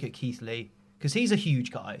needs to look at Keith Lee, because he's a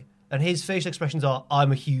huge guy, and his facial expressions are,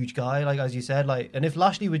 I'm a huge guy, like as you said. And if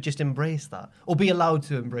Lashley would just embrace that, or be allowed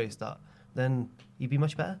to embrace that, then he'd be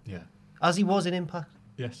much better. Yeah. As he was in Impact.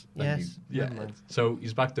 Yes. Yes. Yeah. So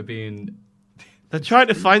he's back to being... They're trying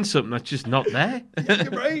to find something that's just not there.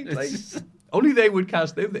 You're right. Only they would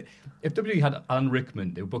cast... If WWE had Alan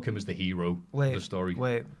Rickman, they would book him as the hero of the story.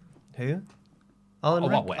 Wait, who?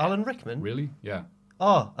 Alan Rickman? Really? Yeah.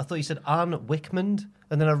 Oh, I thought you said Anne Wickman.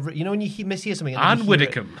 And then, when you mishear something... Anne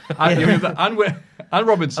Widdicombe. Anne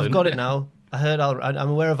Robinson. I've got it now. I heard I'm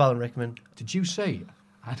aware of Alan Rickman. Did you say...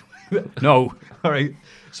 No. All right.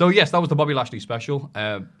 So, yes, that was the Bobby Lashley special.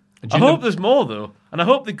 I hope there's more, though. And I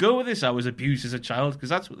hope they go with this. I was abused as a child, because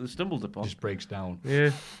that's what they stumbled upon. Just breaks down.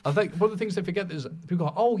 Yeah. I think one of the things they forget is people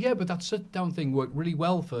go, oh, yeah, but that sit-down thing worked really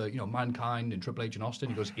well for, Mankind and Triple H and Austin.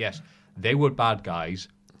 He goes, yes, they were bad guys,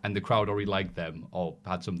 and the crowd already liked them or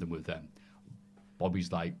had something with them.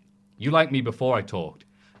 Bobby's like, you liked me before I talked.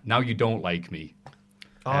 Now you don't like me.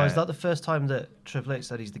 Oh, is that the first time that Triple H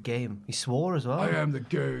said he's the game? He swore as well. I am the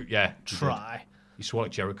game. Yeah. Try. He swore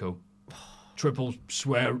like Jericho. Triple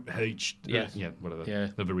swear H. Yes. Yeah, whatever. Yeah.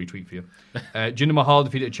 Another retweet for you. Jinder Mahal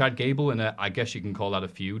defeated Chad Gable, and I guess you can call that a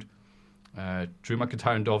feud. Drew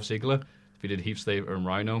McIntyre and Dolph Ziggler defeated Heath Slater and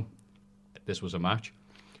Rhino. This was a match.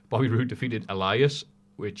 Bobby Roode defeated Elias,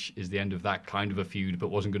 which is the end of that kind of a feud, but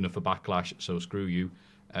wasn't good enough for Backlash, so screw you.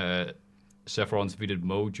 Seth Rollins defeated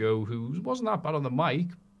Mojo, who wasn't that bad on the mic,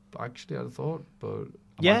 actually, I thought, but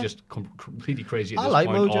I'm just completely crazy at this point.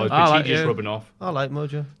 Mojo. Or just rubbing off. I like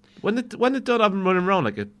Mojo. When they don't have him running around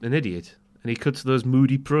like an idiot, and he cuts those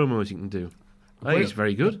moody promos you can do, I think he's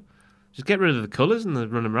very good. Just get rid of the colours and the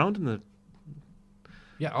running around and the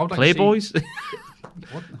I would like Playboys.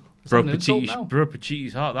 What? Bro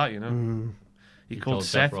Pachiti's heart, that, He called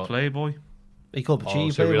Seth Playboy. He called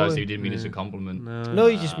Pacitti So Playboy. I realised he didn't mean it as a compliment. No,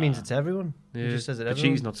 he just means it to everyone. Yeah. He just says it to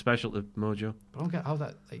everyone. Pachiti's not special to Mojo. But I don't get how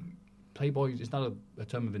that Playboy is not a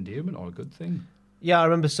term of endearment or a good thing. Yeah, I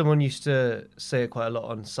remember someone used to say it quite a lot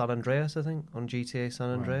on San Andreas, I think, on GTA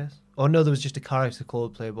San Andreas. Right. Oh, no, there was just a character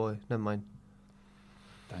called Playboy. Never mind.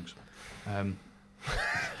 Thanks.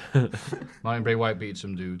 Martin Bray Wyatt beat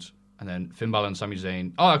some dudes, and then Finn Balor and Sami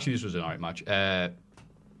Zayn. Oh, actually, this was an alright match.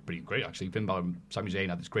 Pretty great, actually. Finn Balor and Sami Zayn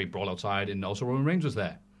had this great brawl outside, and also Roman Reigns was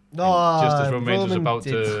there. Oh, just as Roman Reigns was about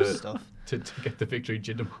to get the victory,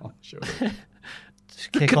 Jinder Mahal showed up.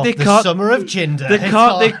 Kick off the summer of Jinder.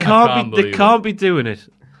 They can't be doing it.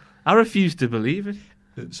 I refuse to believe it.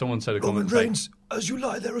 Someone said a Roman comment Reigns, as you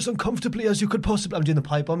lie there as uncomfortably as you could possibly... I'm doing the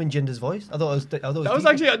pipe bomb in Jinder's voice. I thought it was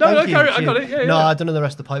actually... No, carry on. I got it. Yeah, no, I don't know the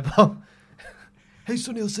rest of the pipe bomb. Hey,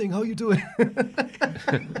 Sunil Singh, how you doing?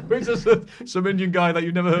 Brings us some Indian guy that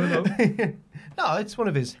you've never heard of. No, it's one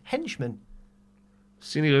of his henchmen.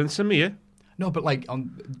 Sunil and Samir? No, but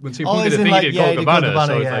when Singh did a thing, he did Colt Cabana.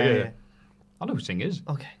 So it's like, I know who Singh is.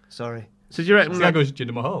 Okay, sorry. So do you reckon that goes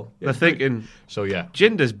Jinder Mahal? They're thinking. So yeah,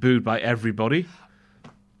 Jinder's booed by everybody.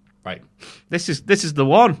 Right. This is the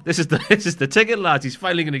one. This is the ticket, lads. He's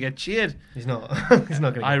finally going to get cheered. He's not. He's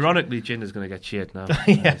not going. Ironically, Jinder's going to get cheered now.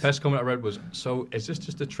 Yes. Best comment I read was, so is this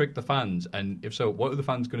just to trick the fans? And if so, what are the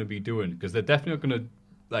fans going to be doing? Because they're definitely not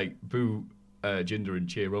going to boo Jinder and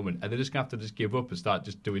cheer Roman, and they're just going to have to give up and start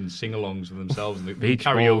just doing sing-alongs with themselves and Beach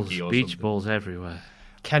karaoke balls, or beach something. balls everywhere.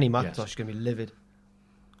 Kenny McIntosh is going to be livid.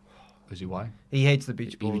 Is he why? He hates the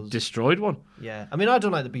beach He balls. destroyed one. Yeah, I mean, I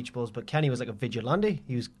don't like the beach balls, but Kenny was like a vigilante.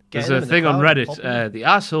 He was There's getting a them in the thing on crowd, Reddit. popping them. The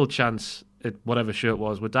asshole chants at whatever show it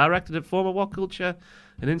was were directed at former What Culture,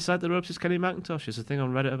 and inside the ropes is Kenny McIntosh. There's a thing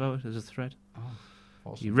on Reddit about it. There's a thread.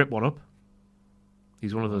 Awesome. You rip one up.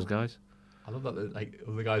 He's one of those guys. I love that like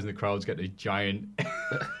all the guys in the crowd's getting a giant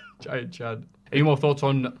giant chant. Any more thoughts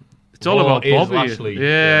on It's all Raw about is Bobby. Lashley?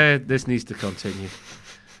 Yeah, this needs to continue.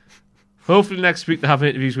 Hopefully next week they have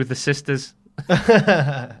interviews with the sisters.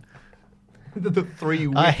 the three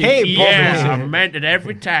wicked I hate evils. Bobby. Yeah, I meant it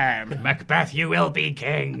every time. Macbeth, you will be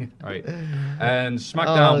king. Right. And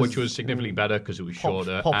SmackDown, Oh, which was significantly better because it was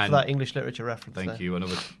shorter. Pop and for that English literature reference. thank there. you.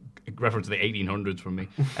 Another reference to the 1800s from me.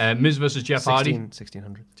 Miz versus Jeff Hardy.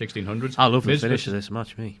 1600. 1600s. I love the Miz finish versus- of this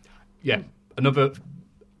match, me. Yeah. Another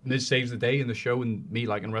Miz saves the day in the show and me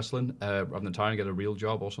liking wrestling rather than trying to get a real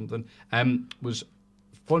job or something. Was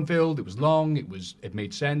fun-filled. It was long. It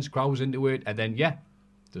made sense. Crowd was into it. And then,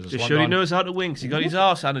 there's a Just swan sure he don. knows how to win. 'Cause he got his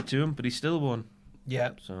arse handed to him, but he still won.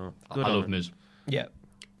 Yeah, So I good on love him. Miz. yeah.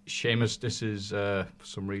 Sheamus, this is, for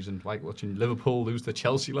some reason, like watching Liverpool lose to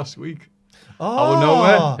Chelsea last week. Oh,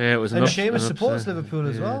 nowhere. Yeah, it was and enough- Seamus enough supports to- Liverpool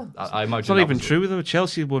as well. I imagine It's not that even was true, though.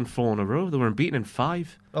 Chelsea won 4 in a row. They were unbeaten in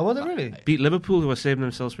 5. Oh, were they really? Beat Liverpool, who were saving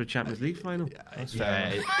themselves for a Champions League final. Yeah,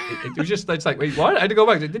 it was just, it's like, wait, what? I had to go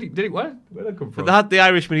back. Did he what? Where did that come from? But they had the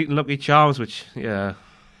Irishman eating Lucky Charms, which, yeah.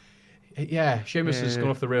 Yeah, Sheamus has gone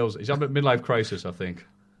off the rails. He's having a midlife crisis, I think.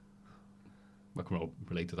 I can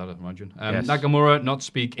relate to that, I imagine. Yes. Nakamura, not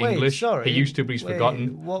speak Wait, English. sorry. He used to, but he's Wait,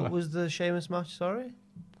 forgotten. What was the Sheamus match? Sorry,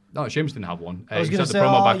 No, Sheamus didn't have one. I was He going had to the say,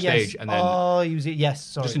 promo oh backstage, yes, and then he was yes.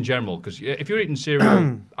 Sorry, just in general, because if you're eating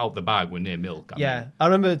cereal out the bag when near milk, I yeah, mean, I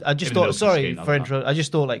remember. I just Even thought. though Sorry it's for skin, intro. I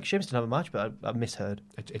just thought like Sheamus didn't have a match, but I misheard.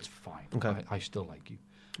 it's fine. Okay. I still like you.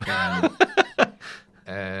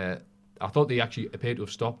 I thought they actually appeared to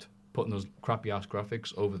have stopped putting those crappy ass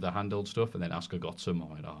graphics over the handheld stuff, and then Asuka got some. I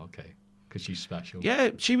went, oh, okay, because she's special.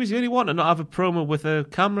 Yeah, she was the only one to not have a promo with a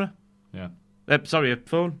camera. Yeah. Sorry, a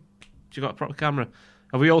phone. She got a proper camera.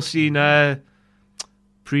 Have we all seen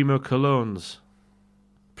Primo Cologne's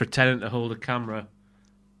pretending to hold a camera?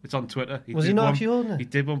 It's on Twitter. Was he did not one. actually holding it? He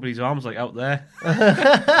did one, but his arm's like out there.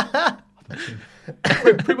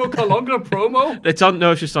 Primo Colonga promo? It's on.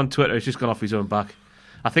 No, it's just on Twitter. It's just gone off his own back.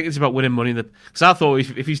 I think it's about winning money in the. Because I thought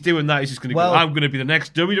if he's doing that, he's just going to Well- go. I'm going to be the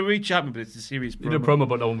next WWE champion, but it's a serious He did a promo. promo,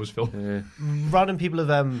 but no one was filmed. Random people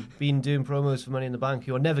have been doing promos for Money in the Bank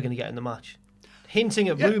who are never going to get in the match, hinting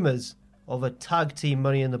at rumours of a tag team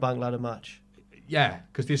Money in the Bank ladder match. Yeah,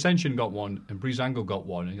 because the Ascension got one and Breezangle got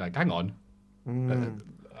one, and you're like, hang on.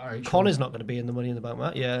 All right, Connor's not going to be in the Money in the Bank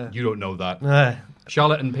match. Yeah. You don't know that. Uh,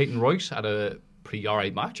 Charlotte and Peyton Royce had a pretty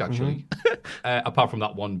alright match, actually. Apart from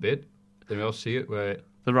that one bit. Did anyone else see it? Where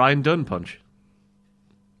The Ryan Dunn punch.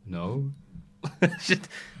 no. Just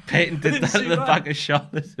Peyton did that see in the that. back of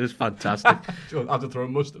Charlotte. It was fantastic. I had to throw a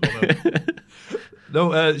mustard on her.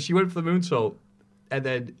 No, she went for the moonsault, and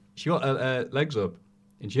then she got her legs up,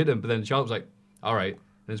 and she hit him, but then Charlotte was like, all right,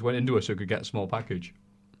 and just went into her so could get a small package.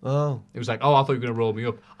 oh. It was like, oh, I thought you were going to roll me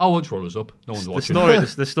up. I won't roll us up. No one's The watching.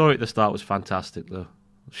 story at the start was fantastic, though.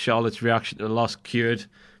 Charlotte's reaction to the loss cured.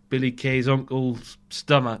 Billy Kay's uncle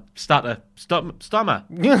stutter.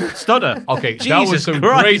 Okay, that Jesus was some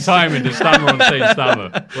Christ. great timing to stammer on saying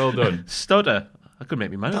stammer. Well done. Stutter. I could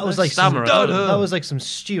make me mind. That was like some, stammer. that was like some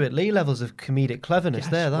Stuart Lee levels of comedic cleverness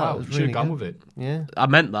there. That wow, was you should really have gone good. with it. Yeah. I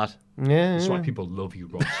meant that. Yeah. That's yeah. why people love you,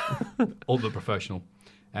 Ross. Ultimate professional.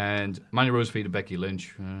 And Mandy Rose defeated Becky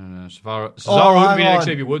Lynch. Cesaro hang beat on.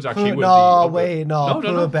 Xavier Woods, actually. with No, the wait, no. No,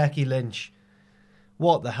 Poor no. Becky Lynch.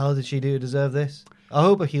 What the hell did she do to deserve this? I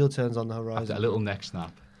hope a heel turns on the After horizon. a little neck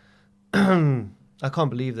snap. I can't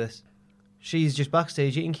believe this. She's just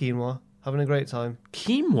backstage eating quinoa, having a great time.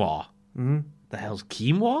 Quinoa. The hell's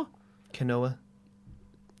quinoa? Quinoa.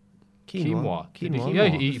 Quinoa. Quinoa. Yeah,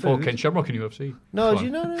 he fought Food. Ken Shamrock in UFC. No, Come do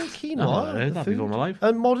you on. know I've quinoa? not heard the that before in food? my life.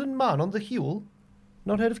 A modern man on the heel.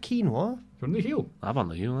 Not heard of quinoa? You're on the heel. I'm on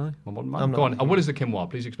the heel, aye. My modern I'm man. not Go on on. the And what is the quinoa?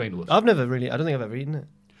 Please explain to us. I've never really. I don't think I've ever eaten it.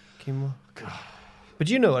 Quinoa. But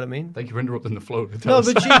you know what I mean. Thank you for interrupting the flow. To tell No,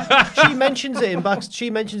 us. but she mentions it in back. She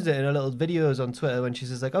mentions it in her little videos on Twitter when she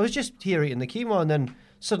says like, "I was just here eating the quinoa, and then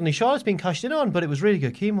suddenly Charlotte's been cashed in on, but it was really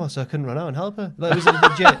good quinoa, so I couldn't run out and help her. Like, it was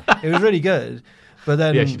legit. It was really good." But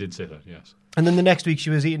then, Yeah, she did say that, yes. And then the next week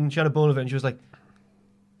she was eating. She had a bowl of it, and she was like,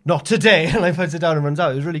 "Not today," and I puts it down and runs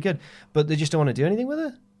out. It was really good, but they just don't want to do anything with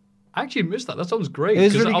it. I actually missed that. That sounds great. It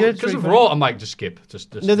was really good. Because of Really Raw, I'm like, just skip.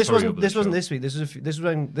 Just No, this hurry wasn't. over This the wasn't show. this week. This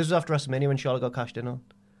was after WrestleMania when Charlotte got cashed in on.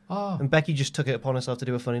 Oh. And Becky just took it upon herself to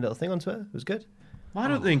do a funny little thing on Twitter. It was good. Why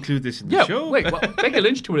don't they include this in the Yeah, show? wait. Well, Becky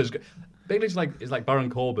Lynch Twitter is good. Becky Lynch is like Baron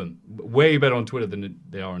Corbin, way better on Twitter than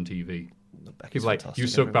they are on TV. Becky's People like, fantastic, you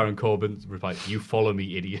suck, everyone. Baron Corbin. Reply, you follow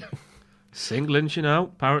me, idiot. Sing lynching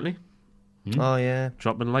out, apparently. Oh yeah.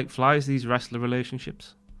 Dropping like flies, these wrestler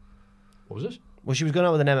relationships. What was this? Well, she was going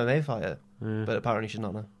out with an MMA fighter, but apparently she's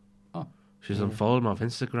not now. She's unfollowed him off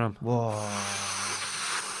Instagram. Whoa.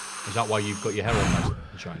 Is that why you've got your hair all nice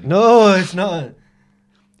and shiny? No, it's not.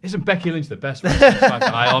 Isn't Becky Lynch the best wrestler? It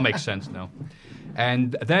all makes sense now.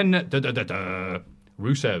 And then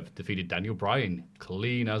Rusev defeated Daniel Bryan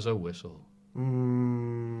clean as a whistle.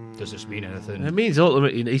 Does this mean anything? It means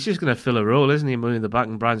ultimately he's just going to fill a role, isn't he? Money in the back,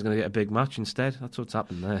 and Brian's going to get a big match instead. That's what's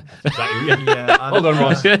happened there. Exactly. Yeah, Hold on,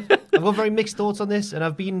 Ross. I've got very mixed thoughts on this, and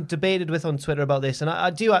I've been debated with on Twitter about this, and I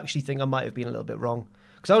do actually think I might have been a little bit wrong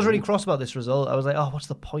because I was really cross about this result. I was like, oh, what's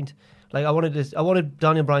the point? Like, I wanted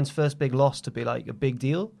Daniel Bryan's first big loss to be like a big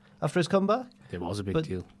deal after his comeback. It was a big But-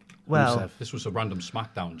 deal. Well, Rusev. This was a random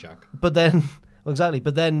SmackDown, Jack. but then well, exactly.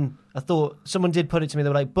 But then I thought someone did put it to me. They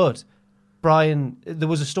were like, but Bryan, there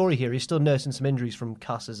was a story here. He's still nursing some injuries from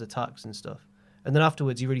Cass's attacks and stuff. And then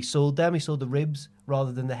afterwards, he really sold them. He sold the ribs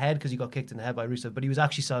rather than the head because he got kicked in the head by Rusev. But he was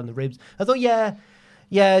actually selling the ribs. I thought, yeah,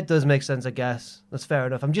 it does make sense, I guess. That's fair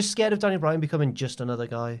enough. I'm just scared of Daniel Bryan becoming just another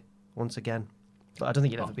guy once again. But I don't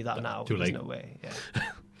think he'll ever be that now. too late. There's no way. Yeah.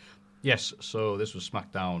 Yes, so this was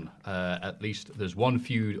SmackDown. At least there's one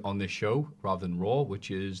feud on this show rather than Raw, which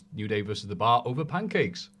is New Day versus The Bar over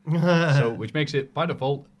pancakes. So, which makes it, by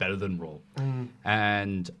default, better than Raw.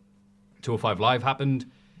 And 205 Live happened.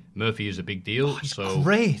 Murphy is a big deal. He's so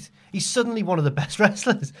great. He's suddenly one of the best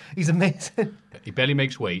wrestlers. He's amazing. He barely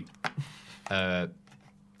makes weight. And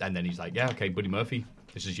then he's like, yeah, okay, Buddy Murphy,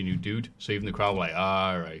 this is your new dude. So even the crowd were like,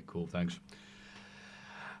 all right, cool, thanks.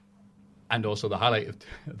 And also the highlight of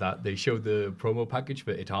that, they showed the promo package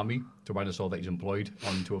for Itami to remind us all that he's employed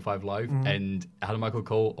on 205 Live. And had Michael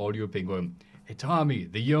Cole audio being going, Itami,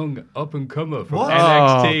 the young up-and-comer from What?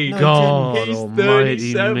 NXT. No, God He's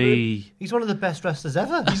almighty 37. me. He's one of the best wrestlers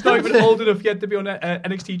ever. He's not even old enough yet to be on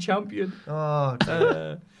NXT champion. Oh,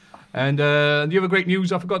 dear. And the other great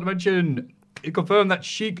news I forgot to mention, it confirmed that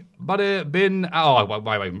Sheikh Badr bin... I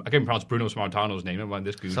can't pronounce Bruno Sammartano's name. Never mind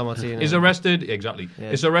this dude. Sammartino. Is arrested... Exactly.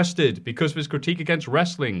 Is arrested because of his critique against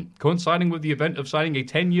wrestling, coinciding with the event of signing a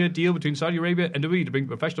 10-year deal between Saudi Arabia and WWE to bring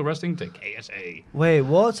professional wrestling to KSA. Wait,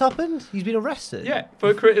 what's happened? He's been arrested? Yeah,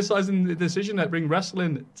 for criticising the decision that bring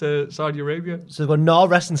wrestling to Saudi Arabia. So they've got, no,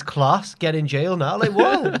 wrestling's class, get in jail now. Like,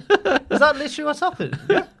 what? Is that literally what's happened?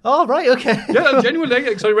 Yeah. Oh, right, okay. Yeah, genuinely,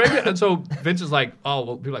 like, Saudi Arabia. And so Vince is like, oh,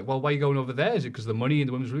 well, people are like, well, why are you going over there? Is it because of the money in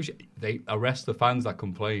the women's revolution? They arrest the fans that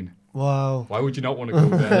complain. Wow. Why would you not want to go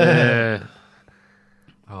there?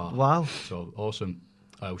 Wow. So awesome.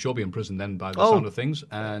 She'll be in prison then by the sound of things.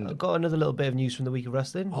 And I've got another little bit of news from the week of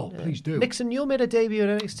wrestling. Oh, please do. Nixon Newell made a debut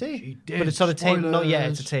in NXT. She did. But it's on a tape. Not yet,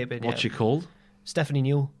 it's a Spoilers. tape in. What's she called? Stephanie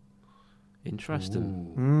Newell.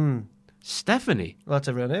 Interesting. Stephanie. Well, that's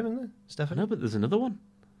a real name, isn't it? Stephanie. No, but there's another one.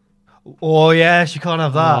 Oh, yeah, she can't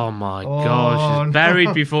have that. Oh my gosh, she's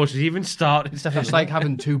buried before she's even started. Stephanie. It's like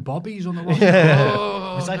having two Bobbies on the wall. Yeah.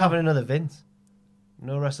 Oh, It's like having another Vince.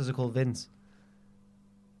 No wrestlers are called Vince.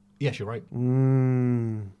 yes, you're right.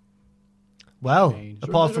 Well, Shane.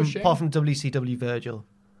 apart So from is there a apart from WCW Virgil,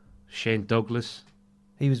 Shane Douglas.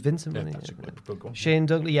 he was Vincent, Yeah, wasn't that's he? a good one. Shane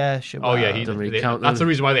Douglas, yeah. Oh, yeah, he, Doesn't really they- count that's then. the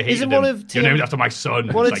reason why they hated Isn't him. one of You're named TM after my son.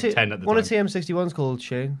 He One was of, like 10 at the one time. of TM61's called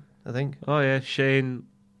Shane, I think. Oh yeah, Shane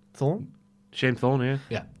Thorne. Thorne. Yeah.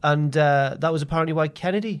 Yeah. And that was apparently why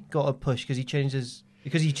Kennedy got a push because he changed his...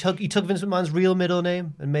 Because he took Vince McMahon's real middle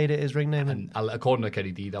name and made it his ring name. And according to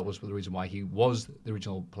Kenny D, that was the reason why he was the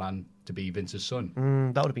original plan to be Vince's son.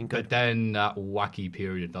 That would have been good. But then that wacky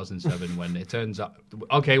period in 2007 when it turns out,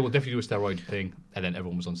 okay, we'll definitely do a steroid thing, and then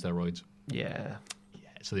everyone was on steroids. Yeah.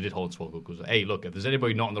 So they did hold Swoggle because, hey, look, if there's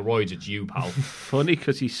anybody not on the roids, it's you, pal. Funny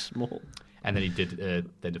because he's small. And then he did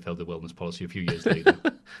then develop the wellness policy a few years later.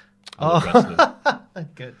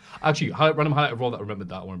 Good. Actually, random highlight of Raw that I remembered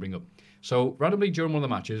that I want to bring up. So randomly during one of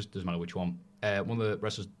the matches, doesn't matter which one, one of the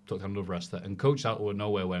wrestlers took down another wrestler, and Coach out of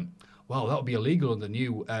nowhere went, "Well, that would be illegal under the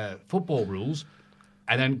new football rules."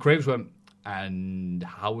 And then Graves went, "And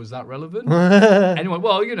how is that relevant?" Anyway,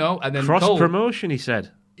 well, you know, and then Cross Cole, promotion, he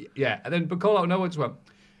said. yeah, and then but Cole out of nowhere just went,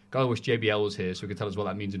 "God, I wish JBL was here so he could tell us what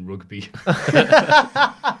that means in rugby."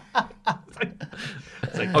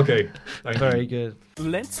 It's like, okay, thank you. Very good.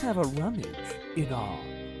 Let's have a rummage in our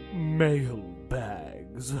mail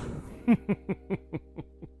bags.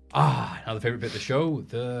 Now the favourite bit of the show,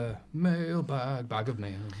 the mailbag, bag of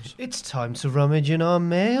mails. It's time to rummage in our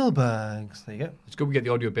mailbags. There you go. It's good we get the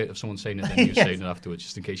audio bit of someone saying it and then you saying it afterwards,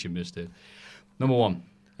 just in case you missed it. Number 1.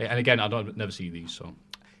 And again, never see these, so.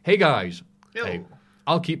 Hey, guys. Yo. Hey,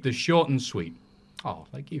 I'll keep this short and sweet. Oh,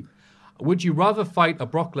 like you. Would you rather fight a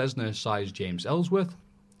Brock Lesnar-sized James Ellsworth,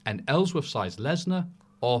 an Ellsworth-sized Lesnar,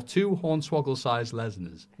 or 2 Hornswoggle-sized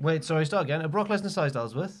Lesnars? Wait, sorry, start again. A Brock Lesnar-sized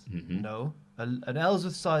Ellsworth? Mm-hmm. No. An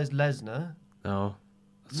Ellsworth-sized Lesnar? No.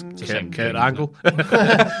 It's the same Kurt thing, Angle.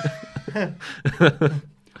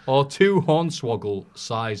 Or 2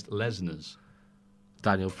 Hornswoggle-sized Lesnars?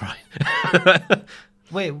 Daniel Bryan.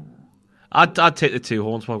 Wait. I'd take the 2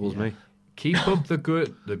 Hornswoggles, me. Keep up the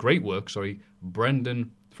great work,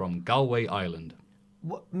 Brendan from Galway Island.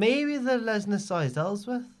 What, maybe the Lesnar-sized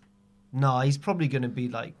Ellsworth? No, he's probably going to be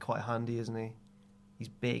like quite handy, isn't he? He's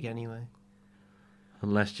big anyway.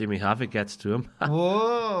 Unless Jimmy Havoc gets to him.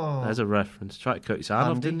 Whoa. There's a reference. Tried to cut his hand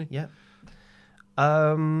off, didn't he? Yeah.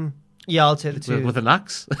 Yeah, I'll take the 2. With an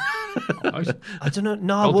axe? Nice. I don't know.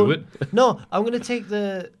 No, I'll do it. No, I'm going to take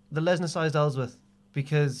the Lesnar-sized Ellsworth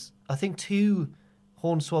because I think 2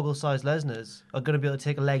 Hornswoggle-sized Lesnars are going to be able to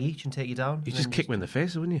take a leg each and take you down. You just kick me in the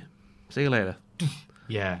face, wouldn't you? See you later.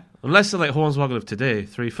 Yeah. Unless they're like Hornswoggle of today,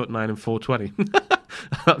 3'9" and 420.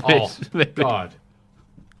 Oh, God.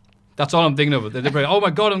 That's all I'm thinking of. They're like, oh my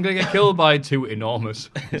God, I'm going to get killed by 2 enormous.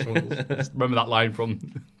 Remember that line from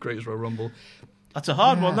Greatest Royal Rumble? That's a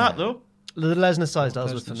hard one, that, though. The Lesnar-sized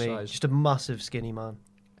Ellsworth for me. Lesnar-sized. Just a massive, skinny man.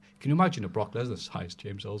 Can you imagine a Brock Lesnar-sized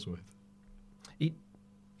James Ellsworth? He,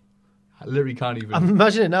 I literally can't even. I'm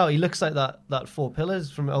imagining it now. He looks like that 4 Pillars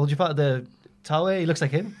from Old Jafar, the tower. He looks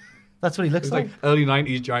like him. That's what he looks It's like. like early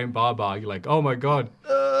 90s giant barbar. You're like, oh my God.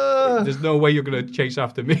 There's no way you're going to chase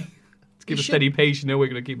after me. Let's keep a steady pace. You know we're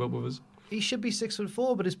going to keep up with us. He should be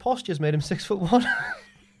 6'4", but his posture's made him 6'1".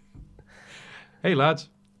 Hey, lads.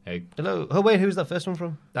 Hey. Hello. Oh, wait, who's that first one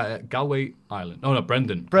from? Galway Island. Oh, no,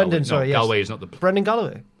 Brendan. Brendan, Galway. sorry, No, yes. Galway is not the... Brendan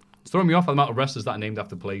Galloway. It's throwing me off the amount of wrestlers that are named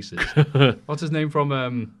after places. What's his name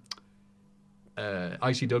from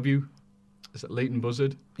ICW? Is it Leighton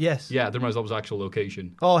Buzzard? Yes. Yeah, I didn't realize that was actual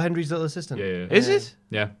location. Oh, Henry's little assistant. Yeah. Is it?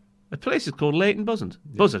 Yeah. A place is called Leighton Buzzard.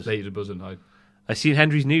 Buzzard. Leighton Buzzard. I seen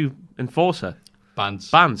Henry's new enforcer. Bance.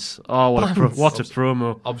 Oh, what a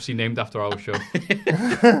promo. Obviously named after our show.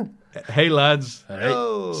 Hey, lads.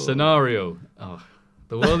 Hello. Scenario. Oh,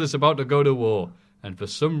 the world is about to go to war, and for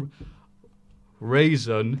some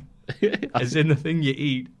reason, as in the thing you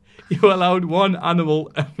eat, you allowed one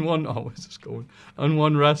animal and one... Oh, where's this going? And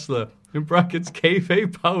one wrestler. In brackets,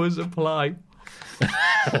 kayfabe powers apply.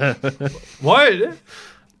 What?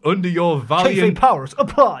 Under your valiant... Kayfabe powers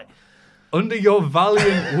apply. Under your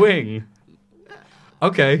valiant wing.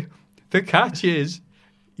 Okay. The catch is,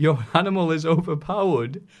 your animal is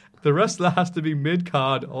overpowered. The wrestler has to be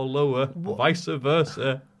mid-card or lower, vice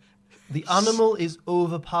versa. The animal is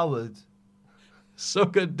overpowered.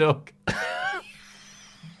 Suck a duck.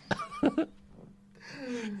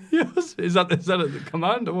 Yours, is that a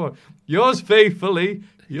command or what? Yours faithfully,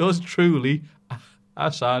 yours truly,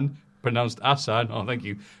 Asan, pronounced Asan. Oh, thank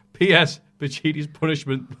you. P.S. Pachiti's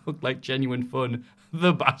punishment looked like genuine fun.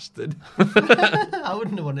 The bastard. I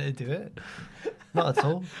wouldn't have wanted to do it. Not at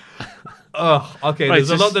all. Oh, okay. Right, There's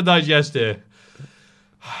a lot to digest here.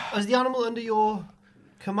 Is the animal under your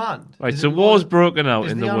command? Right, Is so it war's loyal- broken out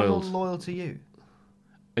is in the the animal world. loyal to you?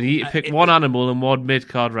 And you pick one animal and one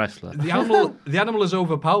mid-card wrestler. The animal is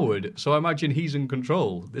overpowered, so I imagine he's in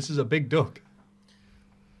control. This is a big duck.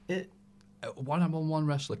 One animal, one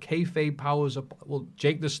wrestler. Kayfabe powers up. Well,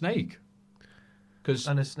 Jake the Snake. Because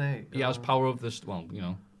And a snake. he has power of this. Well,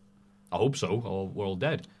 I hope so, or we're all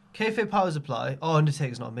dead. Kayfabe powers apply. Oh,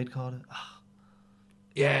 Undertaker's not a mid-carder.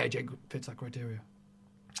 Yeah, Jake fits that criteria.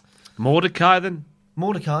 Mordecai, then?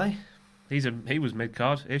 Mordecai. He was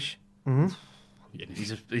mid-card-ish. Mm-hmm.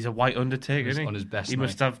 He's a white Undertaker, He's isn't he? on his best He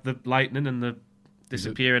must night. have the lightning and the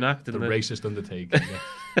disappearing act. The And racist Undertaker.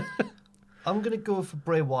 Yeah. I'm going to go for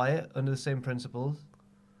Bray Wyatt under the same principles.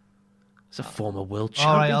 It's a former world All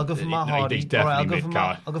champion. right, I'll go for Matt No, Hardy. he's All right, I'll definitely go for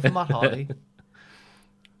mid-card. I'll go for Matt Hardy.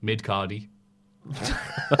 Mid-cardy.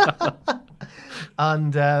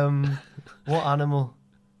 And what animal?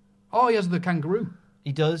 Oh, he has the kangaroo.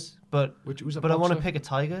 He does, but Which was a I want to boxer. pick a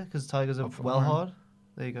tiger because tigers are for well Warren. hard.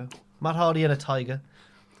 There you go. Matt Hardy and a tiger.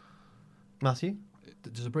 Matthew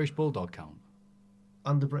Does a British Bulldog count?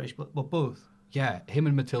 and the British, but both. Yeah, him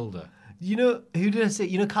and Matilda. You know who did I say?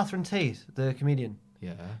 You know Catherine Tate, the comedian.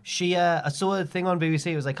 Yeah. She, I saw a thing on BBC.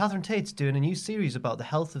 It was like Catherine Tate's doing a new series about the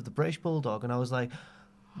health of the British Bulldog, and I was like,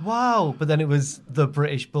 wow. But then it was the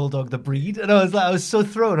British Bulldog, the breed. And I was so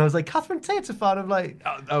thrown. I was like, Catherine Tate's a fan of like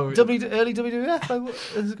early WWF. Like, what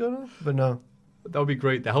is going on? But no. That would be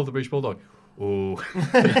great. The Health of the British Bulldog. Oh.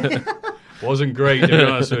 Wasn't great, to be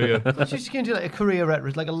honest with you. She's going to do like a career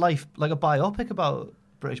retrospect, like a life, like a biopic about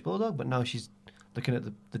British Bulldog. But now she's looking at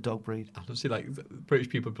the dog breed. I don't see like British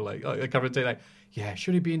people be like, Catherine Tate, like, yeah,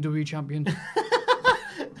 should he be in WWE champion?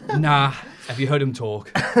 Nah. Have you heard him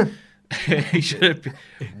talk? He should have been.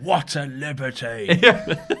 What a liberty!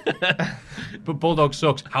 But Bulldog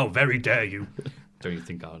sucks. How very dare you? Don't you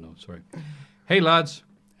think I don't know? Sorry. Hey lads.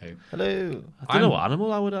 Hey. Hello. I don't know what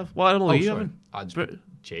animal I would have. What animal are you having? I'd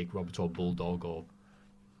Jake Roberts or Bulldog or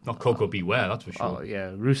not Coco Beware. That's for sure. Oh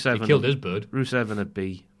yeah, Rusev. He killed his bird. Rusev and a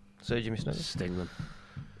bee. So Jimmy Snuggles. Sting them.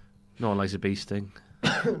 No one likes a bee sting.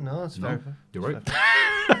 No, that's fair. You're right.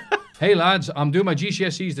 Hey lads, I'm doing my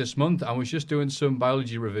GCSEs this month. I was just doing some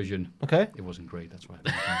biology revision. Okay. It wasn't great, that's why.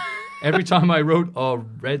 Every time I wrote or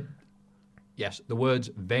read, the words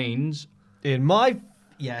veins.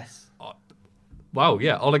 Yes. Wow,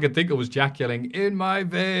 yeah. All I could think of was Jack yelling, "In my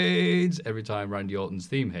veins," every time Randy Orton's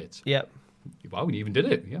theme hits. Yep. Wow, you even did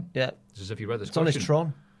it, yeah. Yeah. It's as if you read this It's on his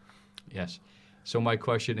Tron. Yes. So my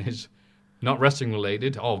question is, not wrestling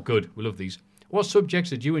related. Oh, good. We love these. What subjects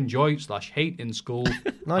did you enjoy / hate in school?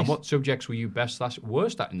 Nice. And what subjects were you best /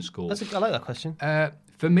 worst at in school? I like that question.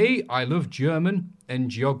 For me, I love German and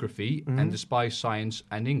geography and despise science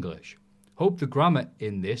and English. Hope the grammar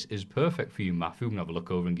in this is perfect for you, Matthew. I'm going to have a look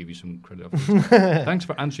over and give you some credit. Thanks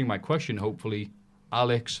for answering my question. Hopefully,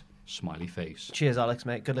 Alex, smiley face. Cheers, Alex,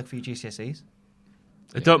 mate. Good luck for your GCSEs.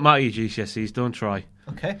 It don't matter your GCSEs. Don't try.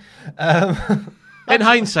 Okay. In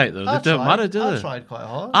hindsight, though, they don't matter, do they? I tried quite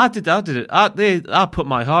hard. I did it. I put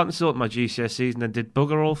my heart and soul into my GCSEs and then did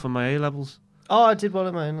bugger all for my A-levels. Oh, I did well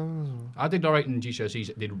at mine. I did all right in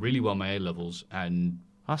GCSEs. Did really well in my A-levels. And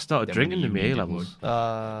I started drinking in my A-levels.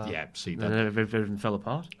 Yeah, see that. And everything fell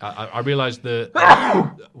apart. I realised that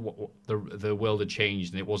the world had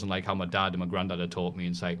changed, and it wasn't like how my dad and my granddad had taught me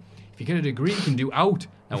and say, if you get a degree, you can do out.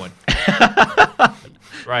 I went,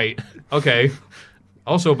 right, okay.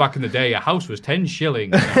 Also, back in the day, a house was 10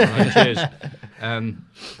 shillings. Cheers. No,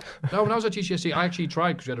 when I was at GCSE, I actually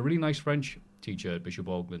tried because we had a really nice French teacher at Bishop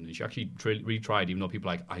Auckland, and she actually really tried, even though people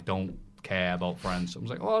were like, I don't care about France. I was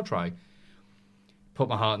like, oh, I'll try. Put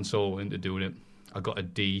my heart and soul into doing it. I got a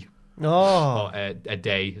D. Oh. Or a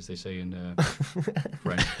day, as they say in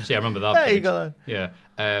French. See, I remember that. There you go. Yeah.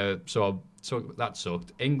 So that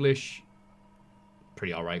sucked. English,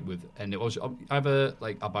 pretty all right with, and it was. I have a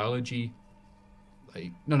biology.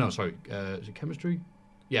 Is it chemistry?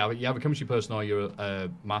 Yeah, you have a chemistry person or you're a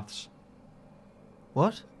maths.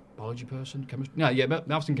 What? Biology person, chemistry. Yeah,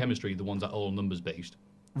 maths and chemistry, the ones that are all numbers based.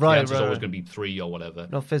 Right, the answer's right. always going to be 3 or whatever.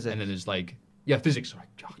 No, physics. And then there's physics. Sorry.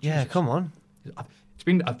 Oh, yeah, come on. It's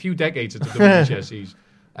been a few decades since I've done GCSEs.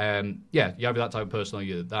 You have that type of person. Or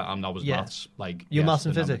you that, I was maths. Maths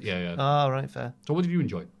and physics. Yeah. Oh, right, fair. So what did you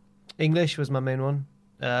enjoy? English was my main one.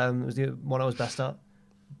 It was the one I was best at,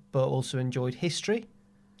 but also enjoyed history.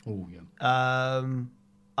 Oh yeah.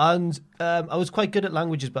 I was quite good at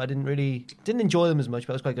languages, but I didn't enjoy them as much.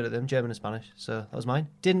 But I was quite good at them, German and Spanish. So that was mine.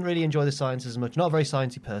 Didn't really enjoy the sciences as much. Not a very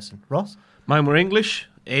sciencey person. Ross? Mine were English.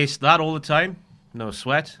 Aced that all the time. No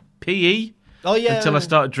sweat. PE. Oh yeah. Until I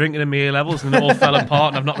started drinking in my A-levels and it all fell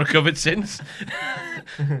apart and I've not recovered since.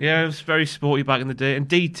 Yeah, I was very sporty back in the day. And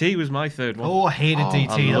DT was my third one. Oh, I hated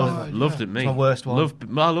DT. I loved it, me. It's my worst one.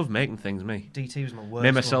 I love making things, me. DT was my worst.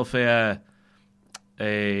 Made myself a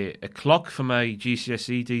clock for my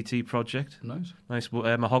GCSE DT project. Nice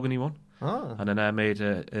mahogany one. Oh. And then I made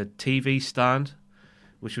a TV stand,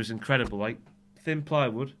 which was incredible, like thin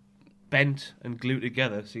plywood, bent and glued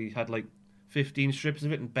together. So you had 15 strips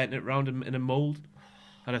of it and bent it round in a mould.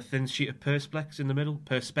 Had a thin sheet of perspex in the middle.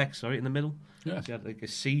 Yeah. So you had a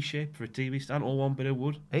C shape for a TV stand, all one bit of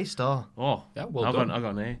wood. A-star. Oh, yeah, well done. I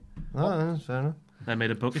got an A. Oh, that's fair enough. I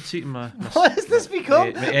made a bucket seat in my what has this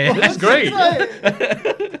become? That's great.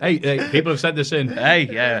 Hey, people have sent this in. Hey,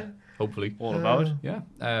 yeah. Hopefully. All about it. Yeah.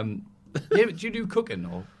 Do you do cooking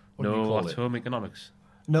or what do you call it? Home economics.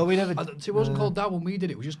 No, we never. It wasn't called that when we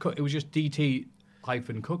did it. It was just DT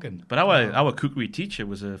hyphen cooking. But our cookery teacher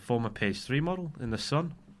was a former Page 3 model in The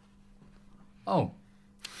Sun. Oh.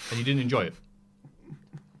 And you didn't enjoy it?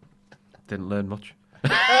 Didn't learn much.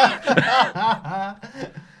 Hi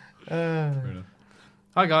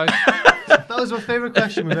guys. That was my favourite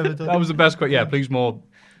question we've ever done. That was the best question. Yeah, please more.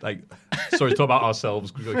 Sorry, talk about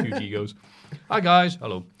ourselves because we've got huge egos. Hi guys.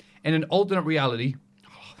 Hello. In an alternate reality,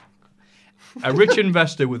 A rich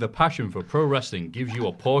investor with a passion for pro wrestling gives you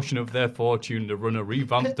a portion of their fortune to run a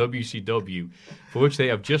revamped WCW, for which they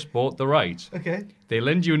have just bought the rights. Okay. They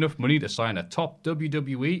lend you enough money to sign a top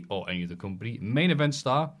WWE or any other company main event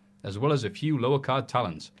star, as well as a few lower card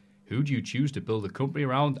talents. Who do you choose to build the company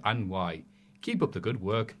around and why? Keep up the good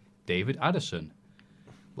work, David Addison.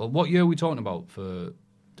 Well, what year are we talking about for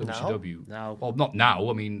WCW? Now. Well, not now.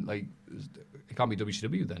 I mean, like, it can't be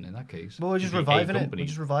WCW then in that case. Well, we're just It'd be a reviving it. company. We're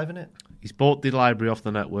just reviving it. He's bought the library off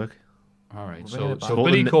the network. All right. We're bringing So, it so back.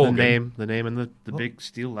 Billy Corgan. The name and the big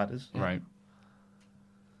steel letters. Right.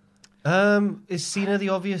 Is Cena the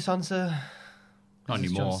obvious answer? Not Is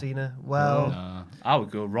this anymore. John Cena. Well, Nah. I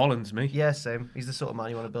would go Rollins, me. yeah, same. He's the sort of man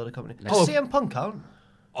you want to build a company. Oh. Does CM Punk count?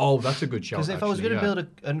 Oh, that's a good shout. Because if I was going to build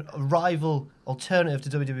a rival alternative to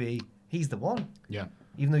WWE, he's the one. Yeah.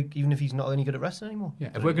 Even if he's not any good at wrestling anymore. Yeah.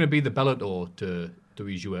 If we're going to be the Bellator to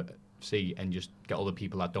WUFC and just get all the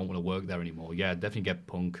people that don't want to work there anymore, yeah, definitely get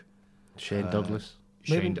Punk. Shane Douglas.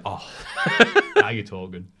 Shane. Maybe- Oh, now you're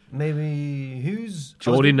talking. Maybe who's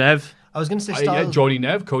Jordy Nev. I was going to say Yeah, Styles. Johnny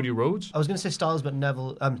Nev, Cody Rhodes. I was going to say Styles, but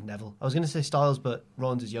Neville. Neville. I was going to say Styles, but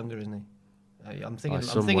Rollins is younger, isn't he? I'm thinking.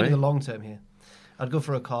 some I'm thinking way. in the long term here. I'd go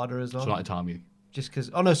for Okada as well. So not Tommy. Just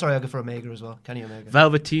because. Oh no, sorry. I'd go for Omega as well. Kenny Omega.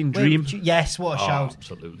 Velveteen Wait, Dream. yes, what a Oh, shout!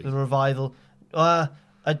 absolutely. The revival.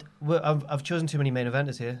 I've chosen too many main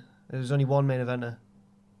eventers here. There's only one main eventer.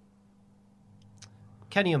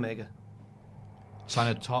 Kenny Omega.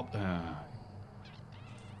 Sign a top. I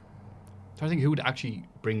think who would actually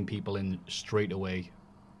bring people in straight away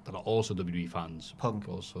that are also WWE fans. Punk.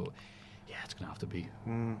 Also, yeah, it's gonna have to be.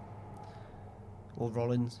 Or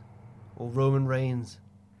Rollins. Or Roman Reigns.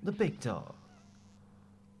 The big dog.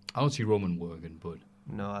 I don't see Roman working, but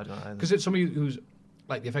No, I don't either. because it's somebody who's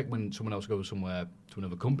like the effect when someone else goes somewhere to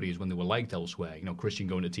another company is when they were liked elsewhere. You know, Christian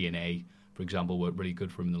going to TNA, for example, worked really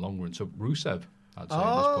good for him in the long run. So Rusev, I'd say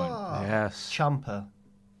at this point. Yes. Ciampa.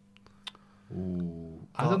 Ooh.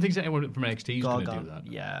 I don't think anyone from NXT is going to do Gargano.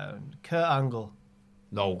 that. Yeah. Kurt Angle.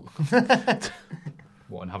 No.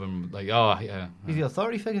 What, and have him like, oh, yeah. He's the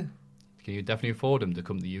authority figure. Can you definitely afford him to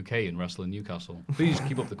come to the UK and wrestle in Newcastle? Please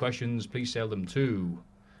keep up the questions. Please sell them to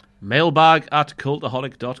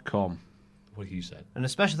Mailbag@cultaholic.com. what he said. And a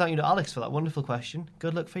special thank you to Alex for that wonderful question.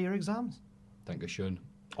 Good luck for your exams. Thank you, Shun.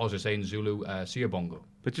 Also saying Zulu, Siabongo.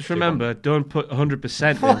 But just remember, don't put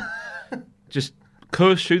 100% in. Just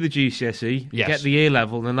coast through the GCSE, Yes. get the A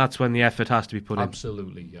level, and that's when the effort has to be put in.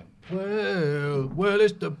 Absolutely, yeah. Well,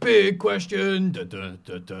 it's the big question. Da, da,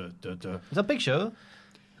 da, da, da, da. Is that Big Show?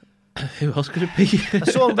 Who else could it be? I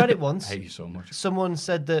saw on Reddit once. I hate you so much. Someone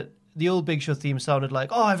said that the old Big Show theme sounded like,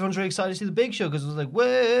 oh, everyone's really excited to see the Big Show because it was like,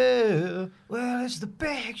 well, it's the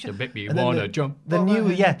Big Show. To make me And then wanna jump. The up new,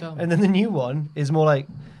 and yeah, down. and then the new one is more like,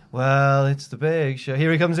 well, it's the Big Show.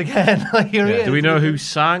 Here he comes again. Like, here he Yeah. is. Do we know who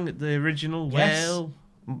sang the original? Yes. Well,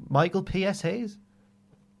 Michael P.S. Hayes.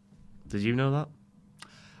 did you know that?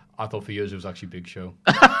 I thought for years it was actually Big Show.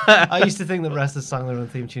 I used to think that wrestlers sang their own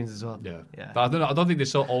theme tunes as well. Yeah. Yeah. But I don't think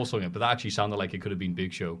they all sung it, but that actually sounded like it could have been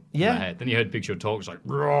Big Show. in Yeah. my head. Then you heard Big Show talk, it's like,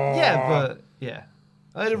 raw. Yeah, but yeah.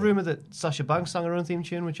 I had a rumour that Sasha Banks sang her own theme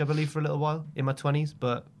tune, which I believe for a little while in my 20s,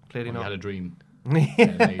 but clearly You not. had a dream.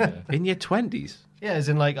 yeah, In your 20s? as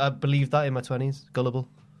in like I believed that in my 20s. Gullible.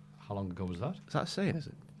 How long ago was that? Is that saying, is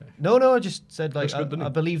it? No, I just said like Looks good, doesn't I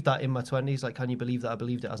it? believed that in my 20s. Like, can you believe that I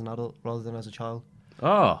believed it as an adult rather than as a child?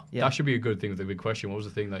 Oh. Yeah. That should be a good thing with the big question. What was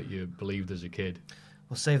the thing that you believed as a kid?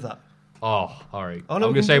 We'll save that. Oh, all right. Oh, no,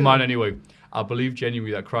 I'm we going to can say do mine that. anyway. I believe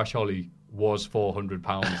genuinely that Crash Holly was £400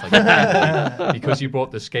 like, because he brought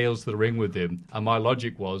the scales to the ring with him. And my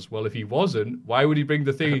logic was, well, if he wasn't, why would he bring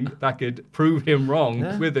the thing that could prove him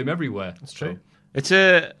wrong with him everywhere? That's true. It's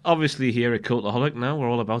obviously here at Cultaholic now. We're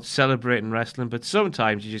all about celebrating wrestling, but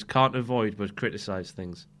sometimes you just can't avoid but criticise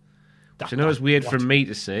things. Which I know is weird for me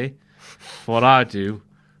to say, for what I do,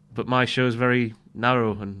 but my show's very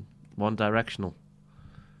narrow and one-directional.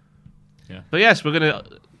 Yeah. But yes, we're going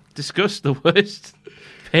to discuss the worst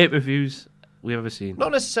pay-per-views we've ever seen.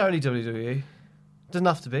 Not necessarily WWE. Doesn't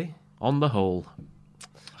have to be. On the whole.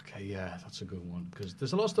 Okay, yeah, that's a good one. Because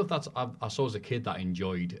there's a lot of stuff that I saw as a kid that I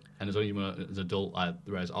enjoyed, and as only as an adult I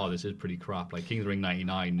realized, oh, this is pretty crap. Like King of the Ring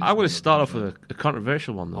 99. I want to start off with a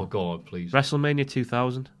controversial one, though. Oh, go on, please. WrestleMania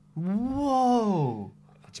 2000. Whoa.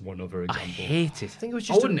 That's one other I example. hate it. I think it was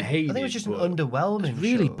I just. wouldn't hate I think it was it, just an but- underwhelming.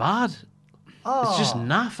 Really show. bad. Oh. It's just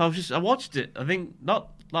naff. I watched it. I think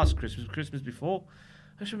not last Christmas before.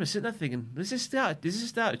 I just remember sitting there thinking, is this the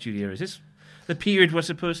Attitude Era? Is this the period we're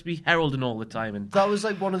supposed to be heralding all the time? And That was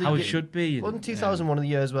like one of the how it should be. And, Wasn't 2000 one of the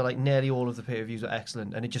years where like nearly all of the pay-per-views were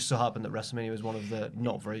excellent, and it just so happened that WrestleMania was one of the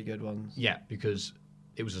not very good ones. Yeah, because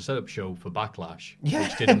it was a setup show for Backlash, Yeah.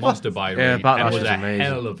 which did a monster buy Yeah, rate, Backlash and it was was a amazing.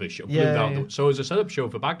 hell of a show. Yeah. So as a setup show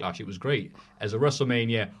for Backlash, it was great. As a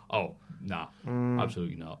WrestleMania,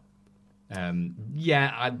 absolutely not.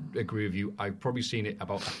 Yeah, I agree with you. I've probably seen it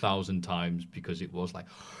about 1,000 times because it was like,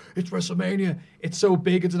 it's WrestleMania. It's so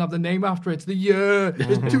big. It doesn't have the name after it. It's the year.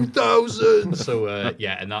 It's 2000. So,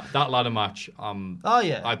 yeah, and that ladder match,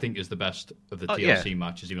 I think is the best of the TLC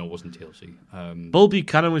matches, even though it wasn't TLC. Bull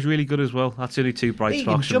Buchanan was really good as well. That's only two bright He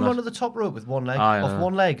can spots. jump onto the top rope with one leg, off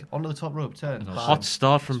one leg, onto the top rope, turn. Hot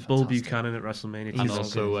start from Bull Buchanan at WrestleMania. And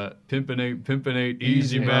also, Pimpin' Ain't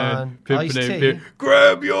Easy Man. Pimpin' Ice-T. Ain't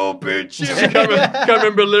Grab your bitches. Can't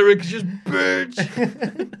remember lyrics, just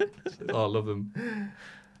bitch. Oh, I love them.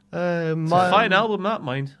 It's a fine album, that,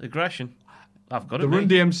 mind. Aggression. I've got it. The Run mate.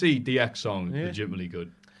 DMC DX song, legitimately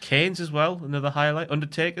good. Kane's as well, another highlight.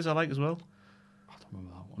 Undertaker's I like as well. I don't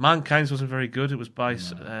remember that one. Mankind's wasn't very good. It was by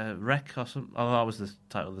Wreck or something. Oh, that was the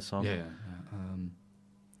title of the song. Yeah.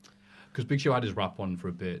 Because Big Show had his rap one for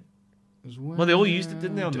a bit as well. Well, they all used it,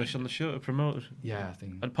 didn't they, on the show to promote it? Yeah, I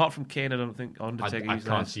think. And apart from Kane, I don't think Undertaker I used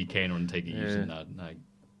can't that. see Kane or Undertaker using that. Like,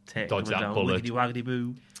 Take dodge coming that down, bullet. wiggity waggity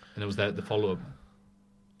boo. And it was the follow-up.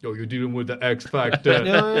 Yo, you're dealing with the X Factor.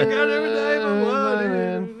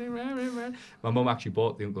 My mum actually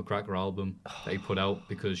bought the Uncle Cracker album that he put out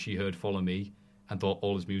because she heard Follow Me and thought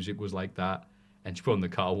all his music was like that. And she put it in the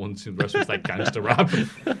car once and the rest was like gangster rap.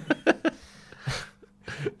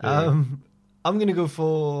 I'm going to go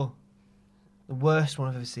for the worst one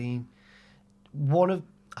I've ever seen. I can't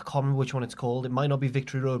remember which one it's called. It might not be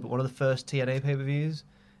Victory Road, but one of the first TNA pay-per-views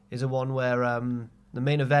is a one where the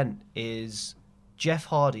main event is Jeff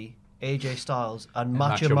Hardy, AJ Styles, and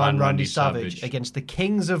Macho Man Randy Savage against the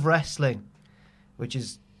Kings of Wrestling, which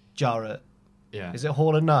is Jarrett. Yeah. Is it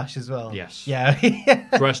Hall and Nash as well? Yes. Yeah.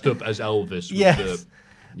 Dressed up as Elvis. With Yes.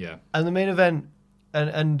 Yeah. And the main event,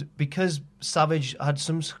 and because Savage had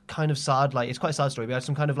some kind of sad, like, it's quite a sad story, but he had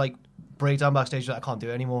some kind of, like, breakdown backstage that I can't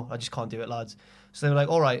do it anymore. I just can't do it, lads. So they were like,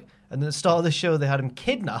 all right. And at the start of the show, they had him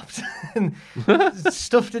kidnapped and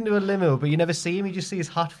stuffed into a limo, but you never see him. You just see his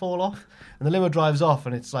hat fall off. And the limo drives off,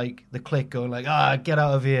 and it's like the Clique going like, get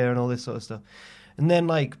out of here, and all this sort of stuff. And then,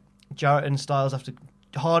 like, Jarrett and Styles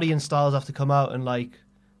Hardy and Styles have to come out and, like,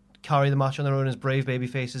 carry the match on their own as brave baby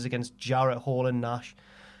faces against Jarrett, Hall, and Nash.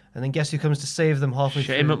 And then guess who comes to save them halfway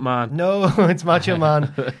through? Shane McMahon. No, it's Macho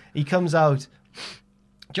Man. He comes out.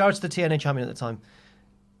 Jarrett's the TNA champion at the time.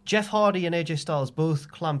 Jeff Hardy and AJ Styles both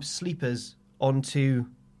clamp sleepers onto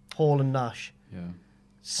Hall and Nash. Yeah.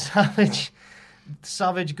 Savage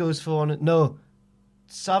goes for one. No,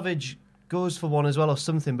 Savage goes for one as well or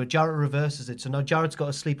something, but Jarrett reverses it. So now Jarrett's got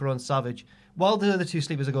a sleeper on Savage. While the other two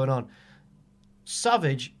sleepers are going on,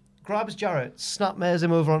 Savage grabs Jarrett, snapmares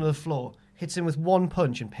him over onto the floor, hits him with one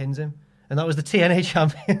punch and pins him. And that was the TNA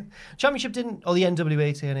champion. Championship didn't, or the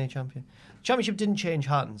NWA TNA champion. Championship didn't change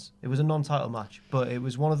hands. It was a non-title match, but it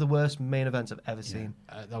was one of the worst main events I've ever seen.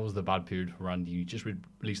 That was the bad period for Randy. He just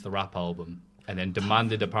released the rap album and then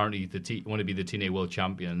demanded apparently want to be the TNA World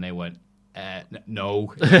Champion, and they went,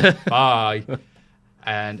 no, bye.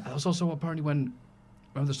 And that was also apparently when,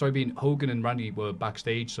 remember the story being Hogan and Randy were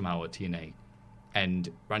backstage somehow at TNA, and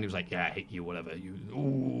Randy was like, yeah, I hate you, whatever. I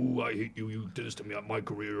hate you. You did this to me at my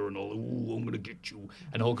career and all. Ooh, I'm going to get you.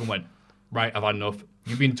 And Hogan went, right, I've had enough.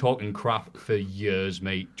 You've been talking crap for years,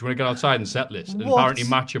 mate. Do you want to get outside and set list? And apparently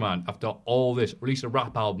Macho Man, after all this, released a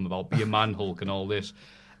rap album about being Man Hulk and all this.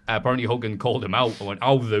 Apparently Hogan called him out and went,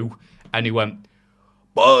 "I'll do." And he went,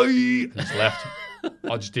 "Bye." And just left.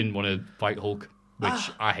 I just didn't want to fight Hulk,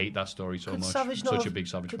 which I hate that story so much. I'm such a big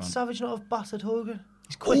Savage fan. Could Savage not have battered Hogan?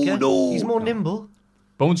 He's quicker. He's more nimble.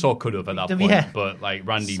 Bonesaw could have at that point, but like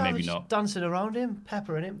Randy, Savage maybe not. Dancing around him,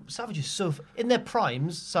 peppering him. Savage is so... in their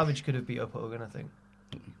primes, Savage could have beat up Hogan, I think.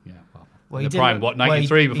 Yeah, well, in the prime, what,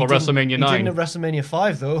 93 before WrestleMania 9? He didn't at WrestleMania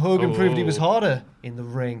 5, though. Hogan proved he was harder in the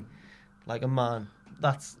ring. Like a man.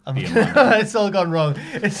 That's... it's all gone wrong.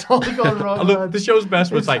 It's all gone wrong, look, the show's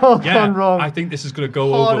best was like, I think this is going to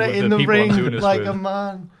go harder over with in the people ring, I'm doing this like with. a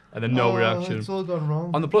man. And then no reaction. It's all gone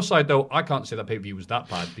wrong. On the plus side, though, I can't say that pay-per-view was that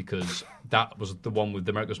bad because that was the one with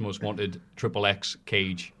the America's Most Wanted XXX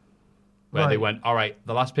cage, where they went, all right,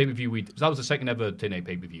 the last pay-per-view that was the second ever TNA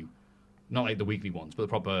pay-per-view. Not like the weekly ones, but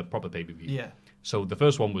the proper pay-per-view. Yeah. So the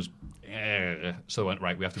first one was, so they went,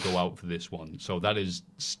 right, we have to go out for this one. So that is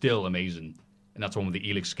still amazing. And that's the one with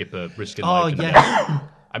the Elix Skipper risking life. Oh, yeah.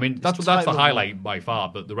 I mean, that's the highlight by far,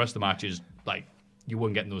 but the rest of the matches, like, you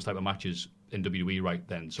weren't getting those type of matches in WWE right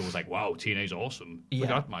then. So it was like, wow, TNA's awesome. Yeah. Look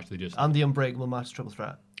at that match they just... And the Unbreakable match, Triple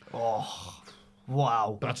Threat. Oh,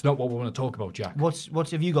 Wow. But that's not what we want to talk about, Jack. What's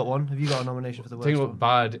have you got one? Have you got a nomination for the worst Thinking one?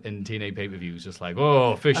 about bad in TNA pay-per-views, just like,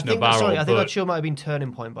 oh, fish in a barrel. Sorry, I think but- that show might have been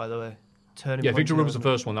Turning Point, by the way. Turning Yeah, Point Victory Road was the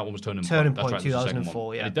 2000. first one. That one was Turning Point. Turning That's Point, right, it was the second 2004,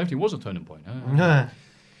 one. yeah. It definitely was a Turning Point.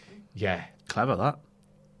 Yeah. Clever, that.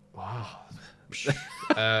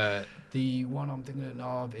 The one I'm thinking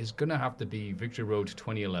of is going to have to be Victory Road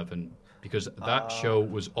 2011 because that show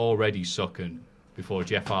was already sucking before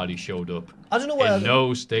Jeff Hardy showed up. I don't know what in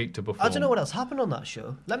no state to perform. I don't know what else happened on that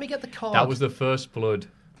show. Let me get the card. That was the first blood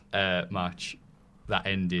match that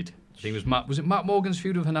ended. I think it was it Matt Morgan's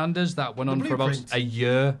feud with Hernandez that went on for about Blueprint. a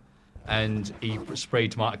year, and he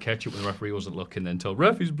sprayed tomato ketchup when the referee wasn't looking. Then told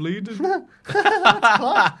ref he's bleeding,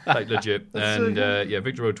 like legit. And yeah,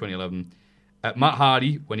 Victory Road 2011. Matt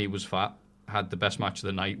Hardy, when he was fat, had the best match of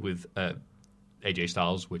the night with AJ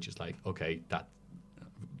Styles, which is like, okay,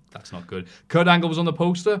 that's not good. Kurt Angle was on the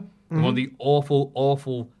poster. One of the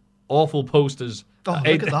awful posters Oh, that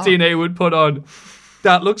look at that. TNA would put on.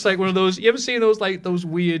 That looks like one of those. You ever seen those those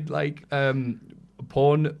weird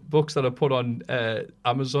porn books that are put on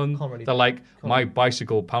Amazon? They're like my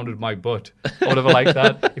bicycle pounded my butt or whatever like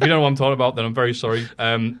that. If you don't know what I'm talking about, then I'm very sorry.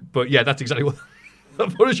 But yeah, that's exactly what the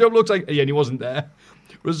Photoshop looks like. Yeah, and he wasn't there.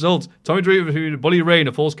 Results: Tommy Dreamer defeated Bully Ray in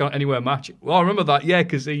a Falls Count Anywhere match. Well, I remember that. Yeah,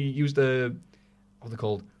 because he used what are they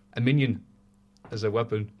called? A minion as a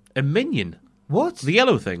weapon. A minion? What? The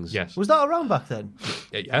yellow things? Yes. Was that around back then?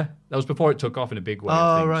 Yeah, that was before it took off in a big way. Oh,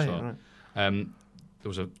 I think, right, so. There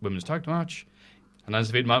was a women's tag match. And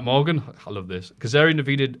Nancy defeated Matt Morgan. I love this. Kazarian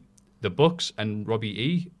defeated the Bucks and Robbie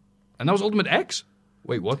E. And that was Ultimate X.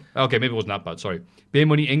 Wait, what? Okay, maybe it wasn't that bad. Sorry. Beer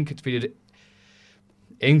Money Inc. defeated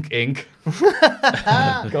Inc.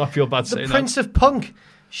 God, I feel bad The saying Prince that. of Punk,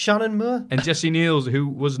 Shannon Moore. And Jesse Niels, who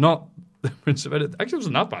was not the Prince of Edit. Actually, it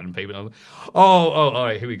wasn't that bad in paper. All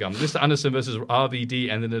right, here we go. Mr. Anderson versus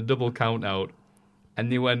RVD, and then a double count out.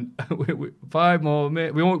 And they went, 5 more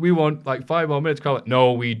minutes. We want like 5 more minutes. Crowd,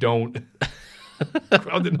 no, we don't.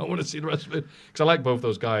 Crowd did not want to see the rest of it because I like both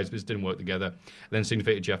those guys, but it just didn't work together. And then Cena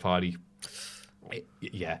defeated Jeff Hardy.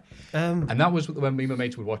 Yeah, and that was when me and my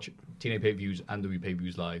mates would watch TNA pay-per-views and WWE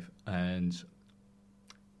pay-per-views live. And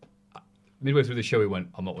midway through the show, we went,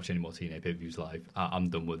 "I'm not watching any more TNA pay-per-views live. I'm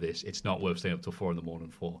done with this. It's not worth staying up till 4 a.m.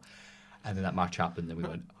 for." And then that match happened, and we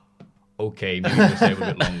went, "Okay, maybe we'll stay a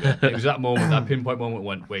bit longer." And it was that moment, that pinpoint moment,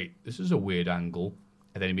 went, "Wait, this is a weird angle."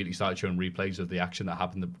 And then immediately started showing replays of the action that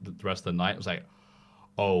happened the rest of the night. I was like,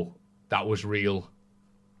 "Oh, that was real."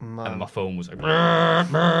 Man. And my phone was like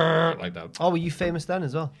that. Oh, were you famous then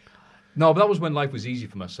as well? No, but that was when life was easy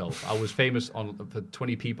for myself. I was famous for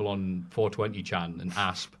 20 people on 420 Chan and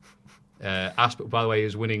ASP. ASP, by the way,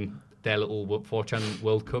 is winning their little 4chan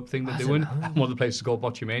World Cup thing that they win. And one of the places is called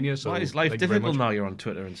Botchamania. So why is life thank you very difficult much. now you're on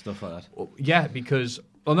Twitter and stuff like that? Well, yeah, because...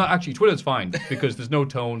 Well, no, actually, Twitter's fine because there's no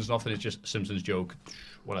tone, there's nothing. It's just Simpsons joke,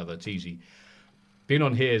 whatever, it's easy. Being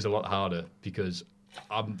on here is a lot harder because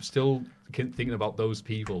I'm still thinking about those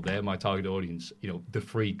people. They're my target audience, the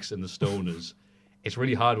freaks and the stoners. It's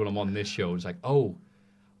really hard when I'm on this show. It's like, oh,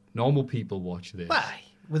 normal people watch this. Why?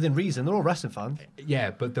 Within reason, they're all wrestling fans.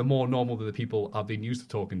 Yeah, but they're more normal than the people I've been used to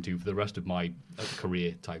talking to for the rest of my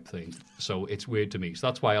career type thing. So it's weird to me. So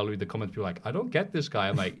that's why I'll read the comments, people like, I don't get this guy.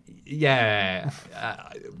 I'm like, yeah,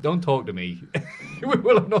 don't talk to me.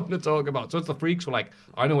 We'll have nothing to talk about. So it's the freaks who are like,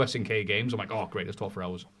 I know SNK games. I'm like, oh, great, let's talk for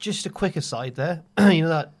hours. Just a quick aside there. You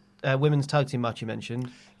know that women's tag team match you mentioned?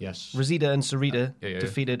 Yes. Rosita and Sarita Yeah.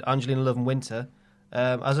 defeated Angelina Love and Winter.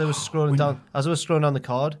 As I was scrolling down the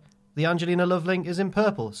card, the Angelina Love link is in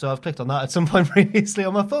purple. So I've clicked on that at some point previously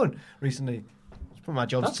on my phone recently. It's my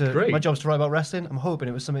job's to write about wrestling. I'm hoping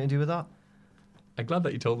it was something to do with that. I'm glad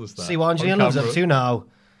that you told us that. See what Angelina Love's up to now.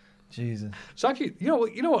 Jesus. So actually, you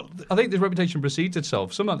know what? I think this reputation precedes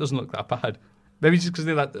itself. Some of that doesn't look that bad. Maybe just because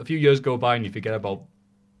a few years go by and you forget about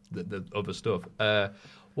the other stuff.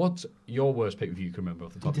 What's your worst pay-per-view you can remember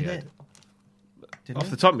off the top of your head? Off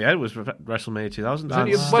the top of my head was WrestleMania 2000. But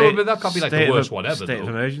that can't be like the worst one ever. State of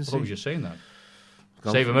Emergency. I thought you were just saying that.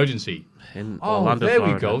 State of Emergency. In Orlando, there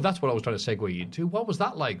Florida. we go. That's what I was trying to segue into. What was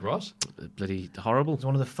that like, Ross? Bloody horrible. It's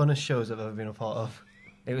one of the funnest shows I've ever been a part of.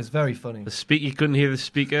 It was very funny. You couldn't hear the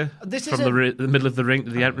speaker from the middle of the ring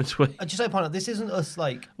to the entranceway. I just like to point out, this isn't us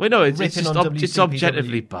like. Well, no, it's ripping just on it's WCPW.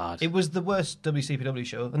 objectively bad. It was the worst WCPW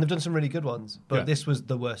show, and they've done some really good ones, but this was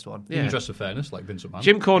the worst one. Yeah. Just for fairness, like Vince McMahon.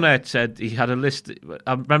 Jim Cornette said he had a list.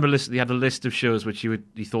 I remember he had a list of shows which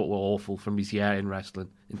he thought were awful from his year in wrestling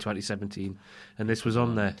in 2017, and this was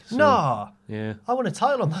on there. So, nah, yeah, I won a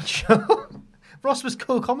title on that show. Ross was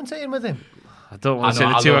co-commentating with him. I don't want to say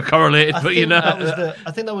the two are correlated, but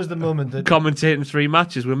I think that was the moment that commentating 3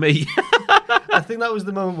 matches with me. I think that was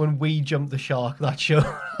the moment when we jumped the shark. That show.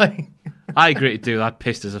 I agree to do that.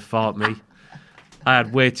 Pissed as a fart, me. I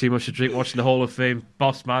had way too much to drink watching the Hall of Fame.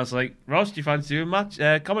 Boss man's like, Ross, do you fancy doing a match?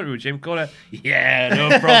 Commentary with Jim Cornette? Yeah,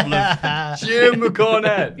 no problem. Jim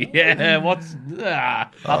Cornette. Yeah,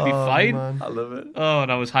 that'll be fine. Man. I love it. Oh,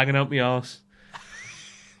 and I was hanging out my arse.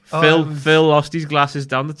 Oh, Phil lost his glasses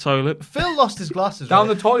down the toilet. Phil lost his glasses Down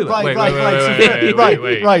right? the toilet? Right, Wait, right, wait, right. wait, So wait, Phil- wait, right,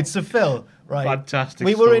 wait. right. So Phil, right. Fantastic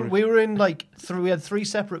We story. were in like we had 3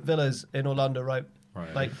 separate villas in Orlando, right?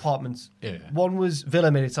 Right. Like apartments. Yeah. One was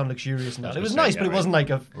villa made it sound luxurious and that. It was gonna nice, say, but yeah, it wasn't like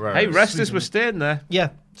a. Right. Hey, wrestlers were staying there. Yeah.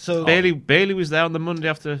 So Bailey was there on the Monday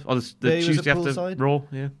after, or the Bailey was Tuesday at after poolside. Raw.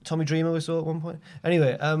 Yeah. Tommy Dreamer we saw at one point.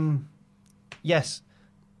 Anyway, yes.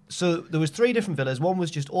 So there was 3 different villas. One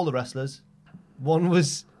was just all the wrestlers. One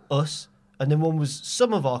was us, and then one was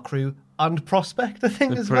some of our crew and Prospect, I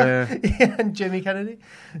think, as well. Yeah, and Jimmy Kennedy.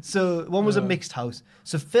 So one was a mixed house.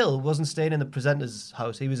 So Phil wasn't staying in the presenter's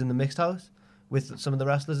house. He was in the mixed house with some of the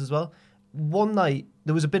wrestlers as well. One night,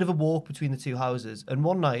 there was a bit of a walk between the 2 houses, and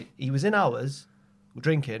one night, he was in ours,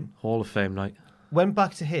 drinking, Hall of Fame night. went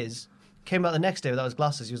back to his, came back the next day without his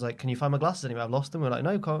glasses. He was like, can you find my glasses anywhere? I've lost them. We're like,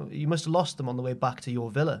 no, you must have lost them on the way back to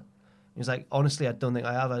your villa. He was like, honestly, I don't think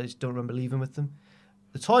I have. I just don't remember leaving with them.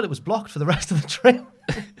 The toilet was blocked for the rest of the trip.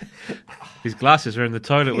 His glasses were in the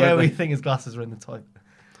toilet, Yeah, weren't we they? think his glasses were in the toilet.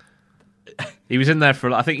 He was in there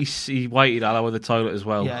for, I think he waited out of the toilet as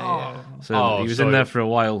well. Yeah. So he was in sorry. there for a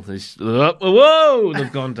while. Whoa,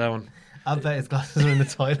 they've gone down. I bet his glasses are in the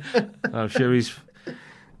toilet. I'm sure he's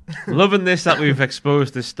loving this, that we've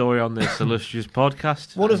exposed this story on this illustrious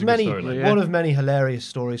podcast. One of many, story, yeah. one of many hilarious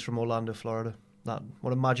stories from Orlando, Florida.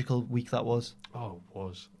 What a magical week that was. Oh, it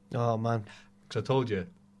was. Oh man. Because I told you,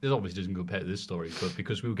 this obviously doesn't compare to this story, but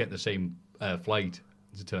because we were getting the same flight,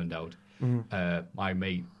 as it turned out, my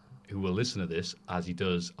mate, who will listen to this, as he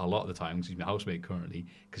does a lot of the time, because he's my housemate currently,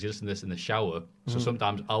 because he listens to this in the shower, so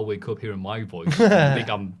sometimes I'll wake up hearing my voice, and think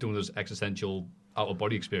I'm doing those existential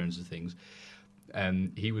out-of-body experiences things.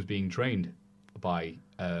 He was being trained by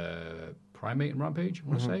Primate and Rampage, I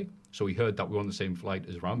want to say. So he heard that we were on the same flight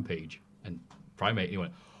as Rampage, and Primate, and he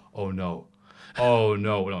went, oh no. We're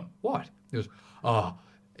like, what? He goes,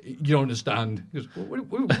 you don't understand. He goes, what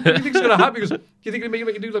do you think's going to happen? He goes, do you think they're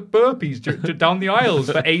making do like burpees down the aisles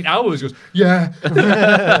for 8 hours? He goes, yeah.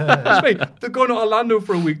 Mate, they're going to Orlando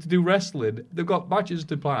for a week to do wrestling. They've got matches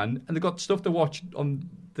to plan, and they've got stuff to watch on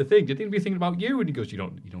the thing. Do you think they'll be thinking about you? And he goes, you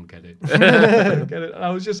don't get it. You don't get it. And I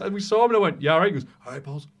was just, and we saw him, and I went, yeah, all right. He goes, all right,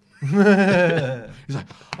 pals. He's like,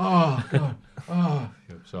 oh god, oh.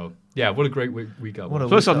 So yeah, what a great week that was.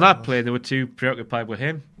 Plus, on that plane, they were too preoccupied with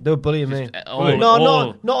him. They were bullying me. all-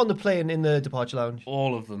 Not on the plane, in the departure lounge.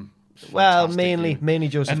 All of them. Well, Fantastic, mainly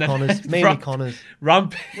Joseph And then- Connors. Mainly Ramp- Connors.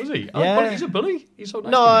 Rampage. Was he? Yeah. Oh, he's a bully. He's so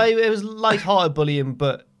nice. No, to me. it was light-hearted bullying,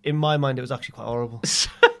 but in my mind, it was actually quite horrible.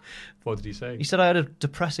 What did he say? He said I had a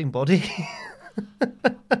depressing body.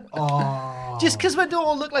 Just because we don't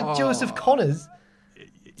all look like Joseph Connors.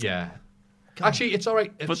 Yeah. Actually, it's all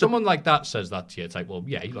right. If someone like that says that to you, it's like, well,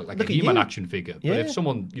 yeah, you look like Look a at human you. action figure. Yeah. But if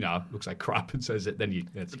someone, looks like crap and says it, then you...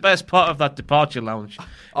 It's, The best part of that departure lounge is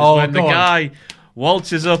Oh, when the go on. guy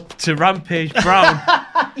waltzes up to Rampage Brown.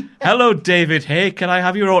 Hello, David. Hey, can I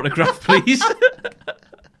have your autograph, please?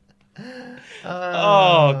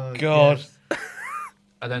 Oh, God. yes.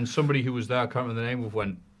 and then somebody who was there, I can't remember the name of,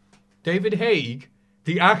 went, David Haig,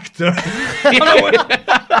 the actor.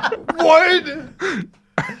 What?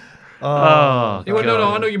 Oh, He went, no,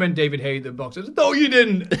 God. I know you meant David Haig, the boxer. No, you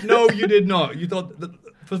didn't. No, you did not. You thought...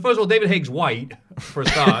 First of all, David Haig's white, for a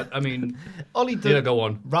start. I mean... Ollie go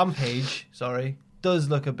on. Rampage, does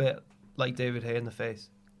look a bit like David Hay in the face.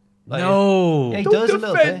 Like, No. Yeah, he Don't does a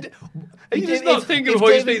little defend... bit. He's just If- not if- thinking if of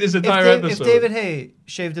what he's David- thinking this if entire Dave- episode. If David Hay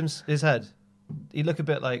shaved his head, he'd look a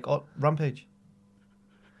bit like Rampage.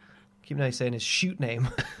 Keep now saying his shoot name.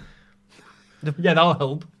 Yeah, that'll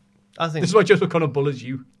help. I think This is why Joseph Connor bullies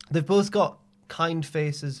you. they've both got kind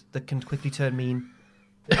faces that can quickly turn mean.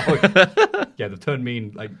 Yeah, they've turned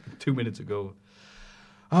mean like 2 minutes ago.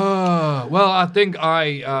 Well, I think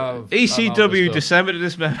I... ECW December to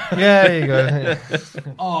Dismember. Yeah, there you go. Yeah.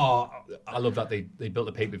 Oh, I love that they built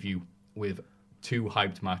a pay-per-view with 2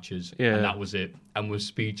 hyped matches, Yeah. and that was it, and was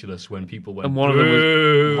speechless when people went, And one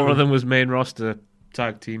of them was main roster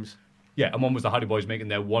tag teams. Yeah, and one was the Hardy Boys making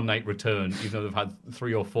their one-night return, even though they've had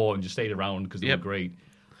 3 or 4 and just stayed around because they were great.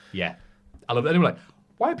 Yeah. I love it. And they were like,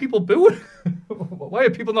 why are people booing? Why are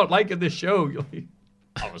people not liking this show? You're like,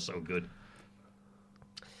 that was so good.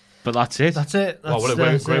 But that's it. That's it. Well, what a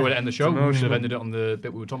That's great it. way to end the show. We should have ended it on the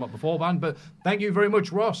bit we were talking about before, man. But thank you very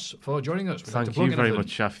much, Ross, for joining us. Thank you very much,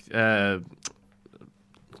 Chef.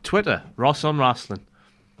 Twitter, Ross on Wrestling.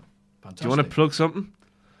 Fantastic. Do you want to plug something?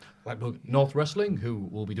 Like plug North Wrestling, who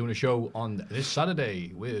will be doing a show on this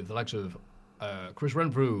Saturday with the likes of Chris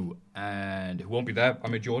Renfrew, and who won't be there.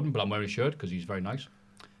 I'm in Jordan, but I'm wearing a shirt because he's very nice.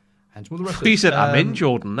 And some of the wrestlers. He said, I'm in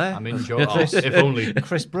Jordan there. I'm in Jordan. Oh, if only.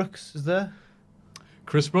 Chris Brooks is there.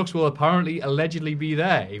 Chris Brooks will allegedly be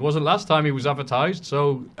there. He wasn't last time he was advertised,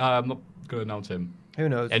 so I'm not going to announce him. Who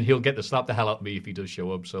knows? And he'll get to slap the hell out of me if he does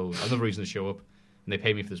show up, so another reason to show up. And they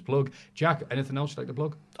pay me for this plug. Jack, anything else you'd like to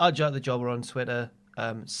plug? I'll Jack the Jobber on Twitter.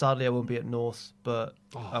 Sadly, I won't be at North, but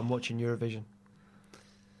I'm watching Eurovision.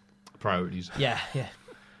 Priorities. Yeah.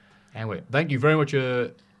 Anyway, thank you very much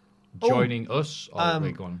joining us.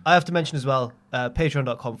 Wait, go on. I have to mention as well,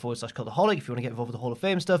 patreon.com/cultaholic if you want to get involved with the Hall of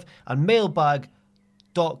Fame stuff, and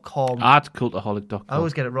mailbag.com. At cultaholic.com. I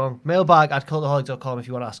always get it wrong. Mailbag@cultaholic.com if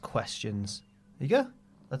you want to ask questions. There you go.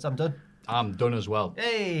 I'm done. I'm done as well.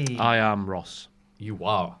 Hey. I am Ross. You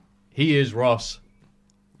are. He is Ross.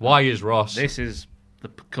 Why is Ross? This is the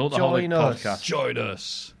Cultaholic Podcast. Join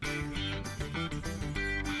us.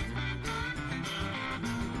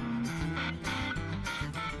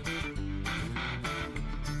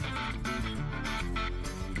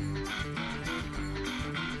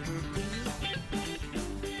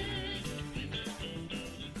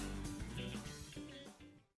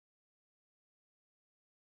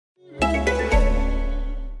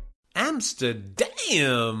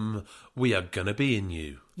 Amsterdam! We are gonna be in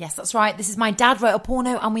you. Yes, that's right. This is My Dad Wrote a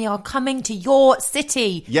Porno, and we are coming to your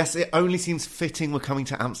city. Yes, it only seems fitting we're coming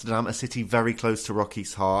to Amsterdam, a city very close to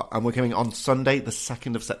Rocky's heart, and we're coming on Sunday, the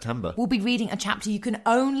 2nd of September. We'll be reading a chapter you can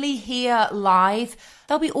only hear live.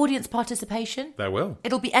 There'll be audience participation. There will.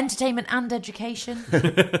 It'll be entertainment and education.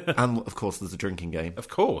 And, of course, there's a drinking game. Of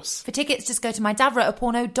course. For tickets, just go to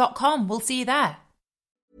mydadwroteaporno.com. We'll see you there.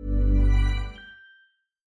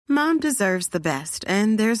 Mom deserves the best,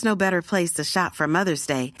 and there's no better place to shop for Mother's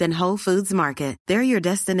Day than Whole Foods Market. They're your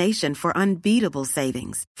destination for unbeatable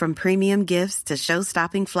savings, from premium gifts to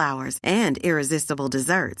show-stopping flowers and irresistible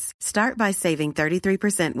desserts. Start by saving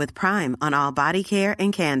 33% with Prime on all body care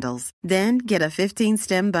and candles. Then get a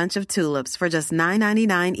 15-stem bunch of tulips for just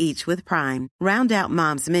 $9.99 each with Prime. Round out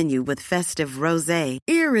Mom's menu with festive rosé,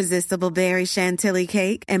 irresistible berry chantilly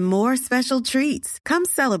cake, and more special treats. Come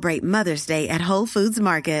celebrate Mother's Day at Whole Foods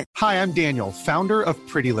Market. Hi, I'm Daniel, founder of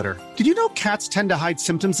Pretty Litter. Did you know cats tend to hide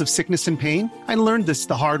symptoms of sickness and pain? I learned this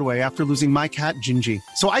the hard way after losing my cat, Gingy.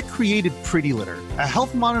 So I created Pretty Litter, a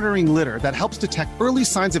health monitoring litter that helps detect early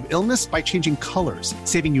signs of illness by changing colors,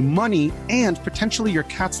 saving you money and potentially your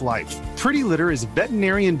cat's life. Pretty Litter is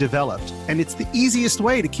veterinarian developed, and it's the easiest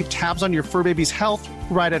way to keep tabs on your fur baby's health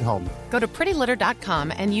right at home. Go to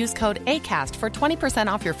prettylitter.com and use code ACAST for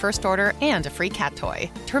 20% off your first order and a free cat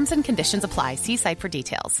toy. Terms and conditions apply. See site for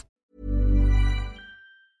details.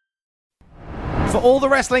 For all the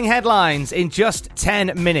wrestling headlines in just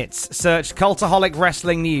 10 minutes, search Cultaholic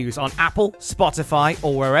Wrestling News on Apple, Spotify,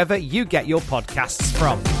 or wherever you get your podcasts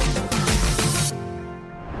from.